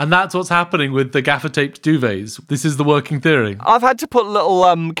place. And that's what's happening with the gaffer-taped duvets. This is the working theory. I've had to put little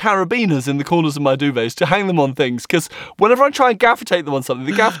carabiners in the corners of my duvets to hang them on things because whenever I try and gaffer tape them on something,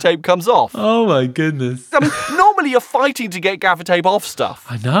 the gaffer tape comes off. Oh my goodness. I mean, normally you're fighting to get gaffer tape off stuff.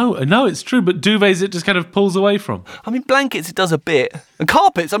 I know, it's true, but duvets it just kind of pulls away from. I mean, blankets it does a bit. And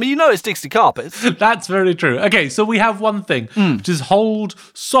carpets, I mean, you know it sticks to carpets. That's very true. Okay, so we have one thing, which is hold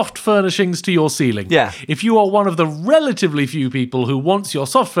soft furnishings to your ceiling. Yeah. If you are one of the relatively few people who wants your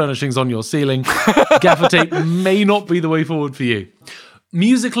soft furnishings on your ceiling, gaffer tape may not be the way forward for you.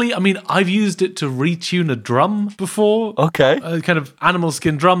 Musically, I mean, I've used it to retune a drum before. Okay. A kind of animal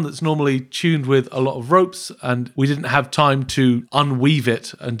skin drum that's normally tuned with a lot of ropes, and we didn't have time to unweave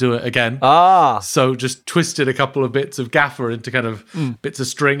it and do it again. So just twisted a couple of bits of gaffer into kind of bits of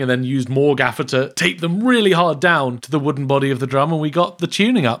string and then used more gaffer to tape them really hard down to the wooden body of the drum, and we got the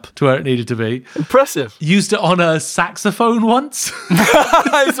tuning up to where it needed to be. Impressive. Used it on a saxophone once.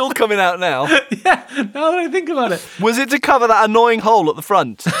 It's all coming out now. Yeah, now that I think about it. Was it to cover that annoying hole at the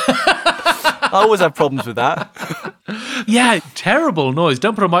front? I always have problems with that. Yeah, terrible noise.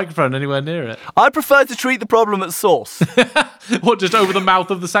 Don't put a microphone anywhere near it. I prefer to treat the problem at source. What, just over the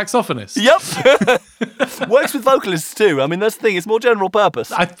mouth of the saxophonist? Yep. Works with vocalists too. I mean, that's the thing. It's more general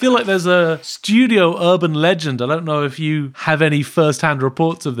purpose. I feel like there's a studio urban legend. I don't know if you have any first-hand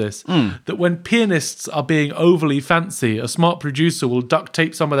reports of this, that when pianists are being overly fancy, a smart producer will duct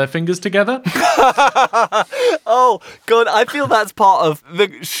tape some of their fingers together. Oh, God. I feel that's part of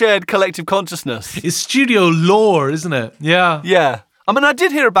the shared collective consciousness. It's studio lore, isn't it? Yeah. Yeah. I mean, I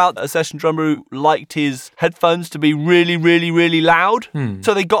did hear about a session drummer who liked his headphones to be really, really, really loud.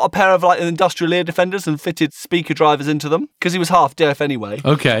 So they got a pair of like industrial ear defenders and fitted speaker drivers into them because he was half deaf anyway.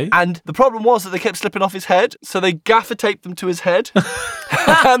 Okay. And the problem was that they kept slipping off his head, so they gaffer taped them to his head.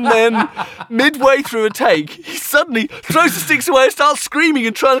 And then midway through a take, he suddenly throws the sticks away and starts screaming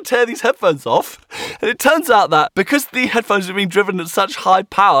and trying to tear these headphones off. And it turns out that because the headphones were being driven at such high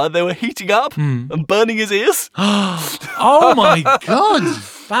power, they were heating up and burning his ears. Oh my God.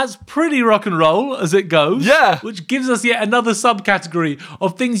 That's pretty rock and roll as it goes. Yeah. Which gives us yet another subcategory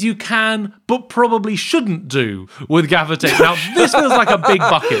of things you can but probably shouldn't do with gaffer tape. Now, this feels like a big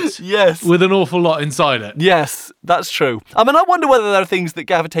bucket. Yes. With an awful lot inside it. Yes, that's true. I mean, I wonder whether there are things that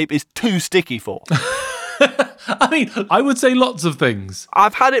gaffer tape is too sticky for. I mean, I would say lots of things.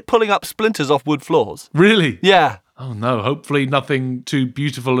 I've had it pulling up splinters off wood floors. Really? Yeah. Oh no, hopefully nothing too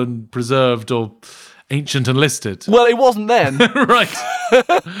beautiful and preserved or ancient and listed. Well, it wasn't then. Right.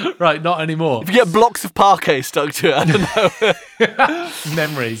 Right, not anymore. If you get blocks of parquet stuck to it, I don't know.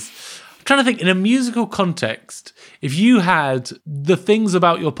 Memories. I'm trying to think, in a musical context, if you had the things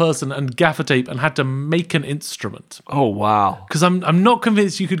about your person and gaffer tape and had to make an instrument. Oh, wow. Because I'm not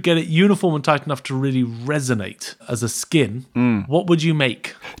convinced you could get it uniform and tight enough to really resonate as a skin. What would you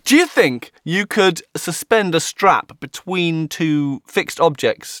make? Do you think you could suspend a strap between two fixed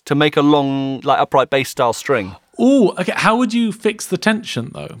objects to make a long, like upright bass style string? Ooh, okay. How would you fix the tension,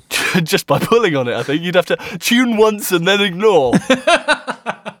 though? Just by pulling on it, I think. You'd have to tune once and then ignore.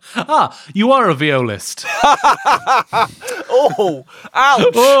 You are a violist. Oh,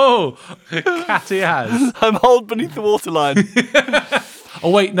 ouch. Oh, catty has. I'm holed beneath the waterline.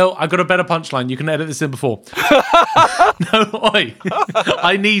 Oh, wait, no, I got a better punchline. You can edit this in before. No, oi.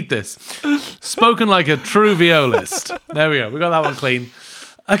 I need this. Spoken like a true violist. There we go. We got that one clean.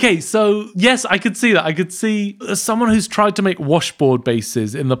 Okay, so yes, I could see that. I could see as someone who's tried to make washboard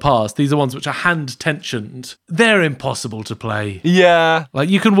basses in the past, these are ones which are hand tensioned. They're impossible to play. Yeah. Like,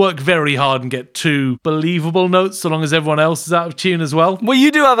 you can work very hard and get two believable notes so long as everyone else is out of tune as well. Well,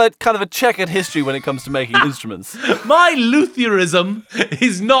 you do have a kind of a checkered history when it comes to making instruments. My luthierism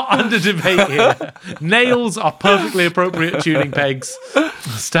is not under debate here. Nails are perfectly appropriate tuning pegs.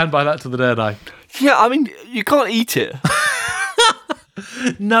 Stand by that to the dead eye. Yeah, I mean, you can't eat it.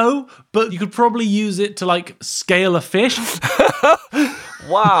 No, but you could probably use it to, like, scale a fish.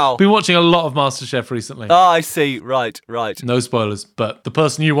 Wow. Been watching a lot of MasterChef recently. Oh, I see. Right. No spoilers, but the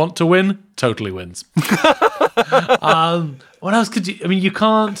person you want to win totally wins. What else could you... I mean, you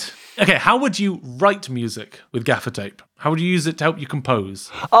can't... Okay, how would you write music with gaffer tape? How would you use it to help you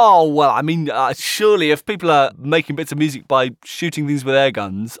compose? Oh, well, I mean, surely if people are making bits of music by shooting things with air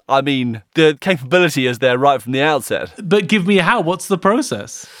guns, I mean, the capability is there right from the outset. But give me a how. What's the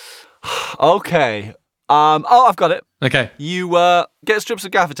process? Okay. I've got it. Okay. You get strips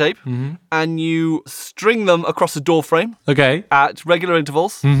of gaffer tape and you string them across a door frame Okay. at regular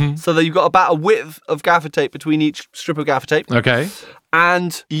intervals so that you've got about a width of gaffer tape between each strip of gaffer tape. Okay.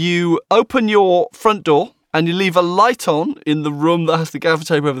 And you open your front door and you leave a light on in the room that has the gaffer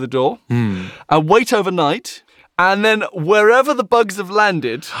tape over the door and wait overnight. And then wherever the bugs have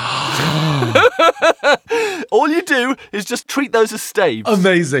landed, all you do is just treat those as staves.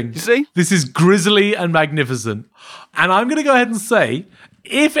 Amazing. You see? This is grisly and magnificent. And I'm going to go ahead and say,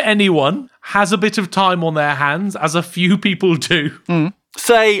 if anyone has a bit of time on their hands, as a few people do,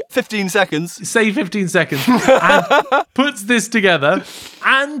 Say 15 seconds. say 15 seconds, and puts this together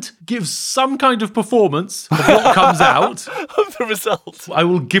and gives some kind of performance of what comes out, Of the result. I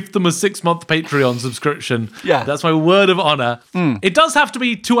will gift them a 6-month Patreon subscription. Yeah. That's my word of honor. It does have to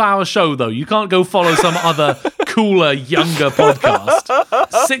be a 2-hour show, though. You can't go follow some other cooler, younger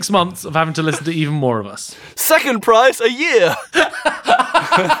podcast. 6 months of having to listen to even more of us. Second prize, a year.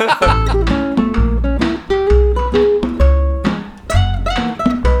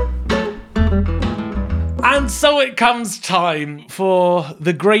 And so it comes time for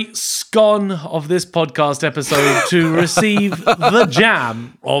the great scone of this podcast episode to receive the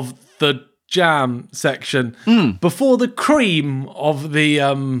jam of the jam section before the cream of the,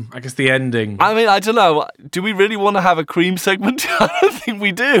 I guess, the ending. I mean, I don't know. Do we really want to have a cream segment? I don't think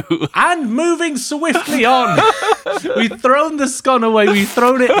we do. And moving swiftly on, we've thrown the scone away, we've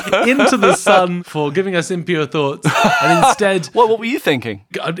thrown it into the sun for giving us impure thoughts, and instead, What were you thinking?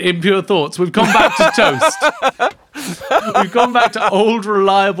 impure thoughts, we've gone back to toast. We've gone back to old,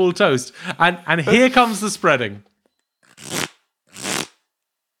 reliable toast. And here comes the spreading.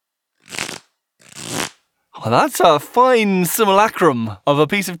 Well, that's a fine simulacrum of a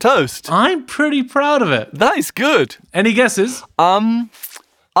piece of toast. I'm pretty proud of it. That is good. Any guesses?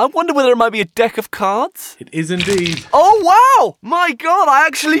 I wonder whether it might be a deck of cards. It is indeed. Oh, wow! My God, I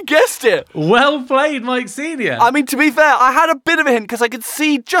actually guessed it. Well played, Mike Senior. I mean, to be fair, I had a bit of a hint because I could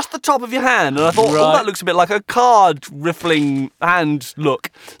see just the top of your hand, and I thought, Right. that looks a bit like a card riffling hand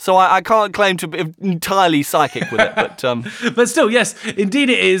look. So I can't claim to be entirely psychic with it, but But still, yes, indeed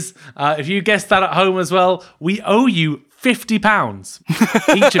it is. If you guessed that at home as well, we owe you £50,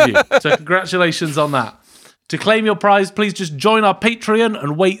 each of you. So congratulations on that. To claim your prize, please just join our Patreon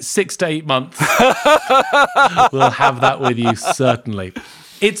and wait 6 to 8 months. We'll have that with you, certainly.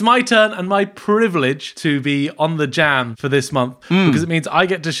 It's my turn and my privilege to be on the jam for this month because it means I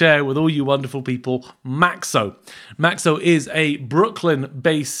get to share with all you wonderful people Maxo. Maxo is a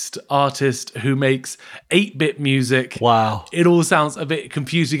Brooklyn-based artist who makes 8-bit music. Wow. It all sounds a bit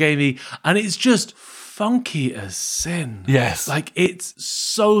computer gamey, and it's just funky as sin. Yes. Like, it's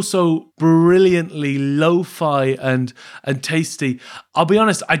so brilliantly lo-fi and tasty. I'll be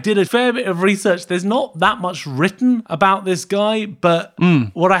honest, I did a fair bit of research. There's not that much written about this guy, but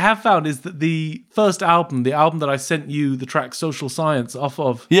what I have found is that the first album, the album that I sent you the track Social Science off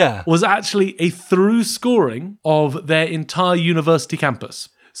of, was actually a through scoring of their entire university campus.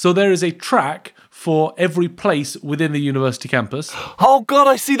 So there is a track for every place within the university campus. Oh, God,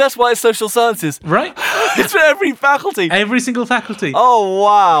 I see. That's why it's social sciences. Right? It's for every faculty. Every single faculty. Oh,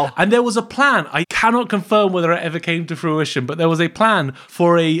 wow. And there was a plan. I cannot confirm whether it ever came to fruition, but there was a plan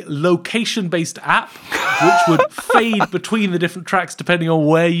for a location-based app which would fade between the different tracks depending on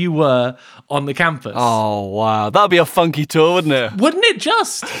where you were on the campus. Oh, wow. That'd be a funky tour, wouldn't it? Wouldn't it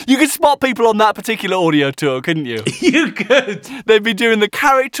just? You could spot people on that particular audio tour, couldn't you? You could. They'd be doing the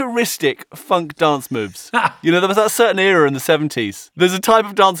characteristic funk dance moves. You know, there was that certain era in the 70s. There's a type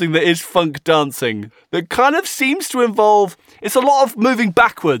of dancing that is funk dancing that kind of seems to involve, it's a lot of moving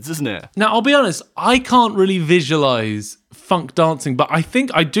backwards, isn't it? Now, I'll be honest, I can't really visualize funk dancing, but I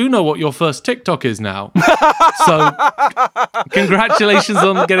think I do know what your first TikTok is now. So, congratulations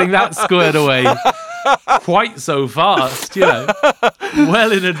on getting that squared away quite so fast, you know,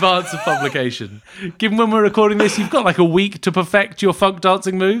 well in advance of publication. Given when we're recording this, you've got like a week to perfect your funk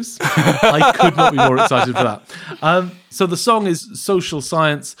dancing moves. I could not be more excited for that. So the song is Social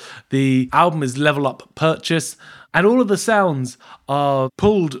Science. The album is Level Up Purchase. And all of the sounds are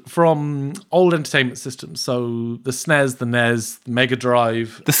pulled from old entertainment systems. So the SNES, the NES, the Mega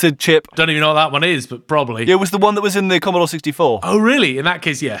Drive. The SID chip. Don't even know what that one is, but probably. It was the one that was in the Commodore 64. Oh, really? In that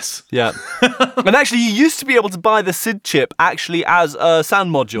case, yes. Yeah. And actually, you used to be able to buy the SID chip actually as a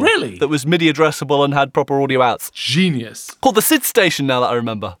sound module. Really? That was MIDI addressable and had proper audio outs. Genius. Called the SID Station now that I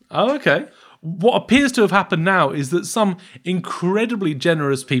remember. Oh, okay. What appears to have happened now is that some incredibly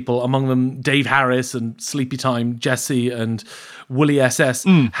generous people, among them Dave Harris and Sleepy Time, Jesse and Wooly SS,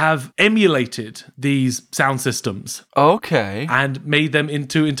 have emulated these sound systems Okay. and made them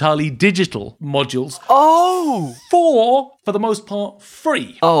into entirely digital modules Oh! for the most part,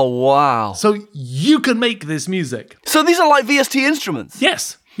 free. Oh, wow. So you can make this music. So these are like VST instruments?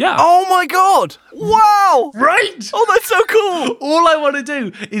 Yes. Yeah. Oh my god! Wow! Right. Oh, that's so cool! All I want to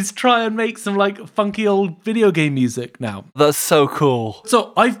do is try and make some like funky old video game music now. That's so cool.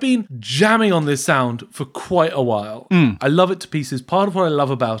 So I've been jamming on this sound for quite a while. I love it to pieces. Part of what I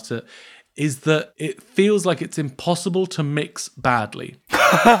love about it is that it feels like it's impossible to mix badly.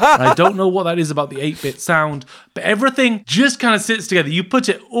 And I don't know what that is about the 8-bit sound, but everything just kind of sits together. You put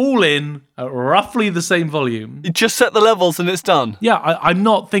it all in at roughly the same volume. You just set the levels and it's done. Yeah, I'm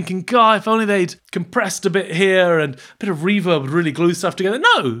not thinking, God, if only they'd compressed a bit here and a bit of reverb would really glue stuff together.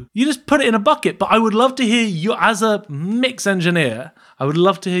 No, you just put it in a bucket. But I would love to hear you, as a mix engineer, I would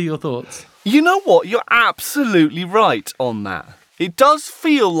love to hear your thoughts. You know what? You're absolutely right on that. It does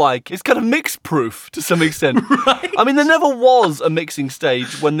feel like it's kind of mix-proof to some extent. Right. I mean, there never was a mixing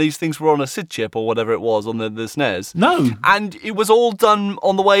stage when these things were on a SID chip or whatever it was on the SNES. No. And it was all done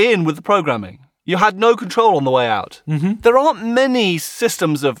on the way in with the programming. You had no control on the way out. Mm-hmm. There aren't many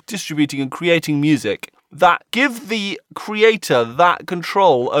systems of distributing and creating music that give the creator that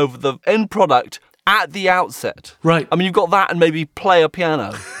control over the end product at the outset. Right. I mean, you've got that and maybe play a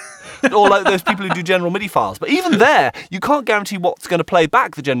piano. Or like those people who do general MIDI files. But even there, you can't guarantee what's going to play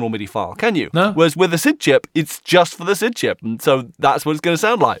back the general MIDI file, can you? No. Whereas with a SID chip, it's just for the SID chip. And so that's what it's going to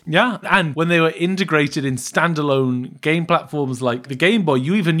sound like. Yeah, and when they were integrated in standalone game platforms like the Game Boy,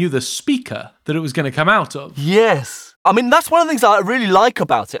 you even knew the speaker that it was going to come out of. Yes. I mean, that's one of the things I really like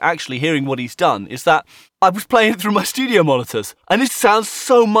about it, actually, hearing what he's done, is that I was playing it through my studio monitors, and it sounds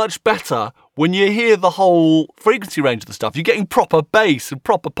so much better when you hear the whole frequency range of the stuff. You're getting proper bass and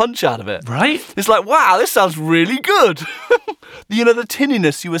proper punch out of it. Right? It's like, wow, this sounds really good. You know, the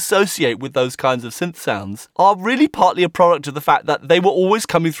tinniness you associate with those kinds of synth sounds are really partly a product of the fact that they were always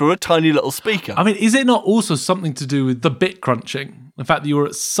coming through a tiny little speaker. I mean, is it not also something to do with the bit crunching? The fact that you were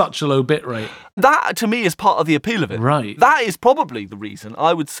at such a low bit rate? That, to me, is part of the appeal of it. Right. That is probably the reason,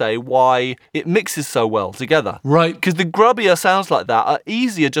 I would say, why it mixes so well together. Right. Because the grubbier sounds like that are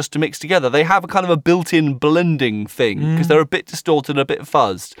easier just to mix together. They have a kind of a built-in blending thing, because they're a bit distorted and a bit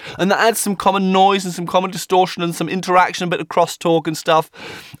fuzzed. And that adds some common noise and some common distortion and some interaction, a bit of crosstalk and stuff.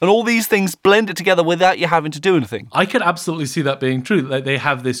 And all these things blend it together without you having to do anything. I could absolutely see that being true, that they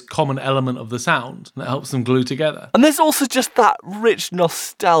have this common element of the sound that helps them glue together. And there's also just that rich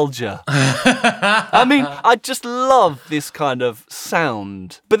nostalgia. I mean, I just love this kind of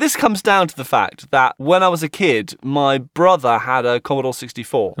sound. But this comes down to the fact that when I was a kid, my brother had a Commodore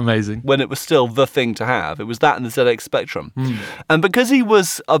 64. Amazing. When it was still the thing to have. It was that and the ZX Spectrum. And because he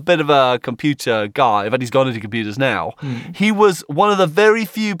was a bit of a computer guy, in fact, he's gone into computers now, he was one of the very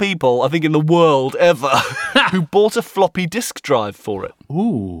few people, I think, in the world ever who bought a floppy disk drive for it.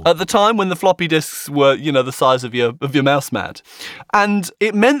 Ooh. At the time when the floppy disks were, you know, the size of your mouse mat. And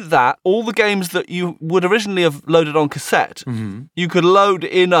it meant that all the games that you would originally have loaded on cassette, you could load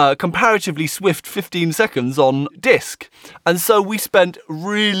in a comparatively swift 15 seconds on disc. And so we spent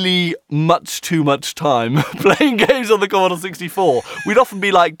really much too much time playing games on the Commodore 64. We'd often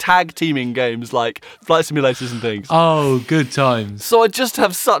be like tag teaming games like flight simulators and things. Oh, good times. So I just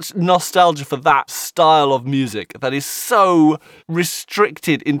have such nostalgia for that style of music that is so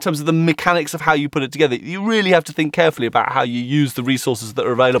restricted in terms of the mechanics of how you put it together. You really have to think carefully about how you use the resources that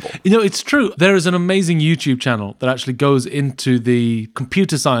are available. You know, it's true. There is an amazing YouTube channel that actually goes into the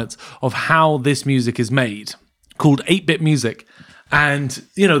computer science of how this music is made, called 8-Bit Music. And,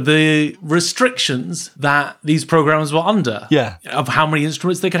 you know, the restrictions that these programs were under. Yeah. Of how many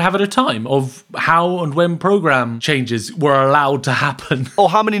instruments they could have at a time, of how and when program changes were allowed to happen. Or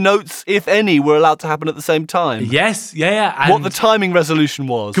how many notes, if any, were allowed to happen at the same time. Yes, yeah. And what the timing resolution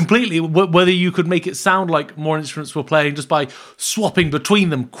was. completely, whether you could make it sound like more instruments were playing just by swapping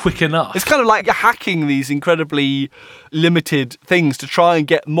between them quick enough. It's kind of like hacking these incredibly limited things to try and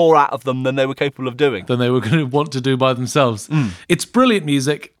get more out of them than they were capable of doing. Than they were going to want to do by themselves. It's brilliant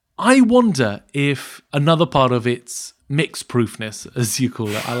music. I wonder if another part of its mix-proofness, as you call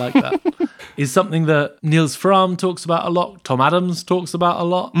it, I like that, is something that Niels Fram talks about a lot, Tom Adams talks about a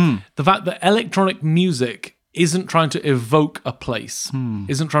lot. The fact that electronic music isn't trying to evoke a place,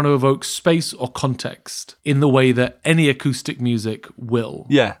 isn't trying to evoke space or context in the way that any acoustic music will.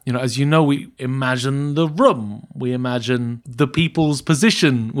 Yeah. You know, as you know, we imagine the room, we imagine the people's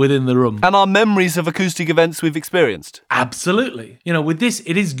position within the room. And our memories of acoustic events we've experienced. Absolutely. You know, with this,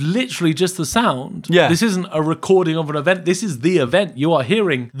 it is literally just the sound. Yeah. This isn't a recording of an event. This is the event. You are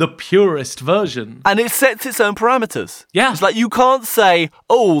hearing the purest version. And it sets its own parameters. Yeah. It's like you can't say,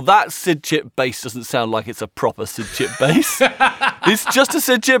 oh, that Sid chip bass doesn't sound like it's a proper Sid chip bass. It's just a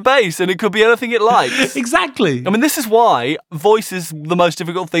Sid chip bass and it could be anything it likes. Exactly. I mean, this is why voice is the most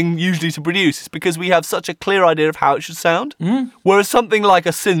difficult thing usually to produce. It's because we have such a clear idea of how it should sound. Whereas something like a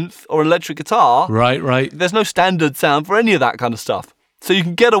synth or an electric guitar, Right. there's no standard sound for any of that kind of stuff. So you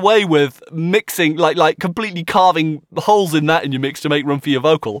can get away with mixing, like completely carving holes in that in your mix to make room for your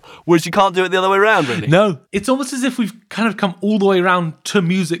vocal, whereas you can't do it the other way around, really. No, it's almost as if we've kind of come all the way around to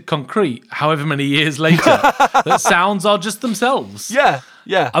music concrete, however many years later, that sounds are just themselves. Yeah.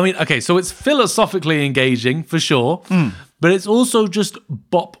 I mean, okay, so it's philosophically engaging, for sure, but it's also just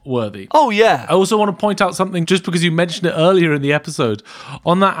bop-worthy. Oh, yeah. I also want to point out something, just because you mentioned it earlier in the episode.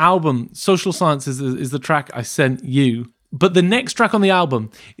 On that album, Social Science is the track I sent you. But the next track on the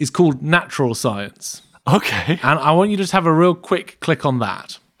album is called Natural Science. Okay. And I want you to just have a real quick click on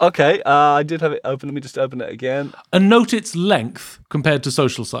that. Okay, I did have it open. Let me just open it again. And note its length compared to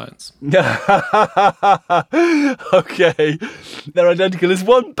Social Science. Okay. They're identical. Is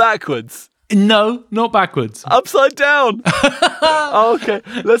one backwards? No, not backwards. Upside down. Okay.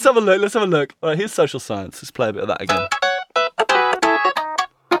 Let's have a look. All right, here's Social Science. Let's play a bit of that again.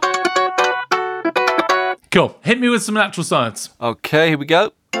 Cool. Hit me with some Natural Science. Okay, here we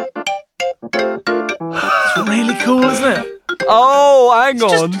go. It's really cool, isn't it? Oh, hang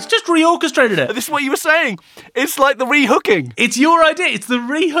on. It's just reorchestrated it. This is what you were saying. It's like the rehooking. It's your idea. It's the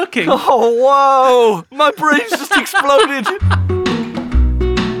rehooking. Oh, whoa. My brain's just exploded.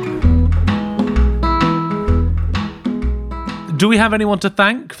 Do we have anyone to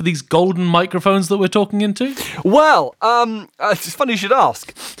thank for these golden microphones that we're talking into? Well, it's funny you should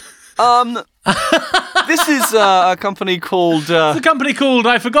ask. This is a company called... The company called,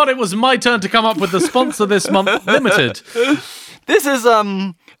 I forgot it was my turn to come up with the sponsor this month, Limited. This is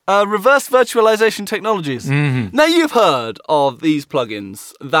Reverse Virtualization Technologies. Now, you've heard of these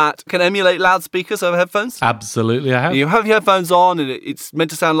plugins that can emulate loudspeakers over headphones? Absolutely, I have. You have your headphones on and it's meant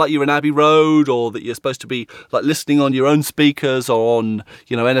to sound like you're in Abbey Road, or that you're supposed to be like listening on your own speakers or on,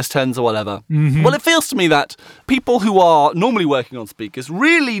 NS10s or whatever. Well, it feels to me that people who are normally working on speakers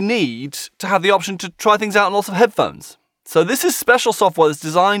really need to have the option to try things out on lots of headphones. So this is special software that's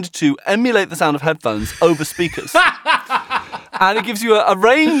designed to emulate the sound of headphones over speakers. And it gives you a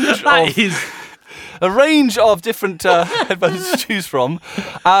range of different headphones to choose from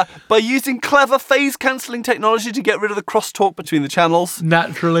by using clever phase-cancelling technology to get rid of the crosstalk between the channels.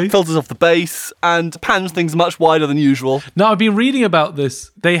 Naturally. Filters off the bass and pans things much wider than usual. Now, I've been reading about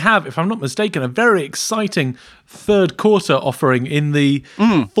this. They have, if I'm not mistaken, a very exciting third quarter offering in the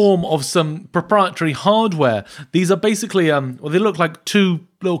form of some proprietary hardware. These are basically, they look like two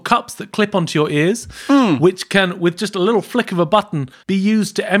little cups that clip onto your ears, which can, with just a little flick of a button, be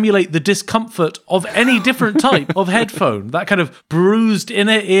used to emulate the discomfort of any different type of headphone. That kind of bruised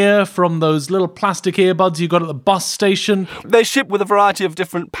inner ear from those little plastic earbuds you got at the bus station. They ship with a variety of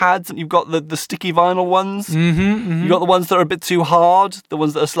different pads, and you've got the sticky vinyl ones. You've got the ones that are a bit too hard, the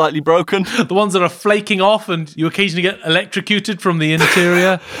ones that are slightly broken. The ones that are flaking off and you occasionally get electrocuted from the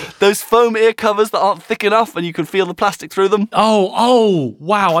interior. Those foam ear covers that aren't thick enough and you can feel the plastic through them. Oh,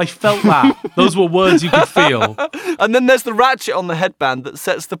 wow, I felt that. Those were words you could feel. And then there's the ratchet on the headband that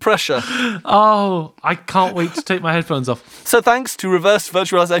sets the pressure. Oh, I can't wait to take my headphones off. So thanks to Reverse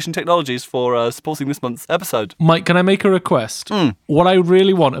Virtualization Technologies for supporting this month's episode. Mike, can I make a request? What I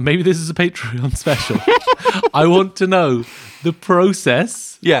really want, and maybe this is a Patreon special, I want to know the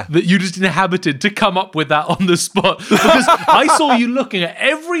process that you just inhabited to come up with that on the spot. Because I saw you looking at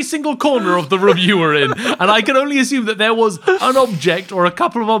every single corner of the room you were in, and I can only assume that there was an object or a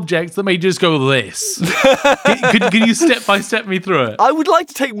couple of objects that made you just go this. Can you step by step me through it? I would like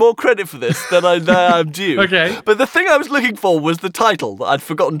to take more credit for this than I'm due. Okay. But the thing I was looking for was the title that I'd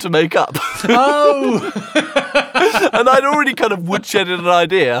forgotten to make up. Oh! And I'd already kind of woodshedded an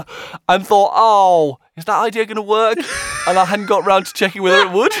idea and thought, is that idea going to work? And I hadn't got round to checking whether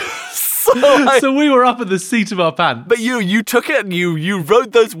it would. So we were up at the seat of our pants. But you took it and you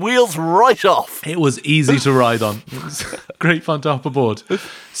rode those wheels right off. It was easy to ride on. It was great fun to hop aboard.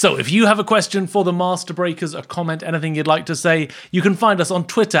 So if you have a question for the Master Breakers, a comment, anything you'd like to say, you can find us on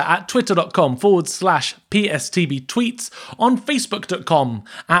Twitter at twitter.com/PSTB tweets, on facebook.com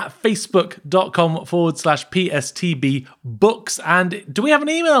at facebook.com/PSTB books. And do we have an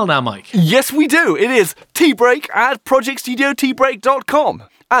email now, Mike? Yes, we do. It is tbreak@projectstudiotbreak.com.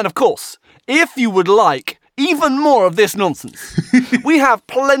 And of course, if you would like even more of this nonsense, we have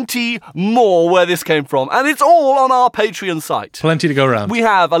plenty more where this came from, and it's all on our Patreon site. Plenty to go around. We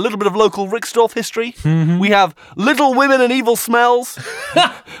have a little bit of local Rixdorf history. Mm-hmm. We have Little Women and Evil Smells.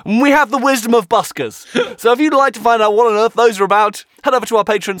 And we have the wisdom of buskers. So if you'd like to find out what on earth those are about, head over to our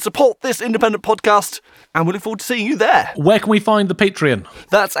Patreon, support this independent podcast, and we look forward to seeing you there. Where can we find the Patreon?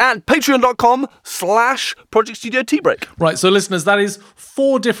 That's at patreon.com/Project Studio T-Break. Right, so listeners, that is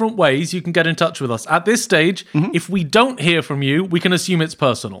 4 different ways you can get in touch with us. At this stage, if we don't hear from you, we can assume it's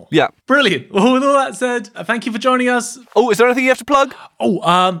personal. Yeah. Brilliant. Well, with all that said, thank you for joining us. Oh, is there anything you have to plug?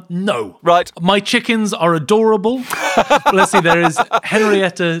 No. Right. My chickens are adorable. Let's see, there is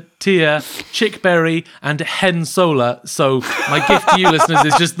Henrietta, Tia, Chickberry, and Hen Solar. So my gift to you, listeners,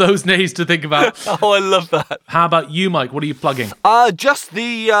 is just those names to think about. Oh, I love that. How about you, Mike? What are you plugging? Just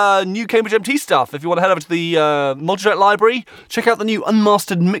the new Cambridge MT stuff. If you want to head over to the Multitrack Library, check out the new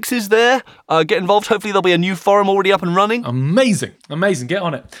unmastered mixes there. Get involved. Hopefully there'll be a new forum already up and running. Amazing. Get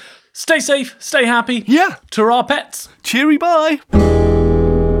on it. Stay safe. Stay happy. Yeah. To our pets. Cheery bye.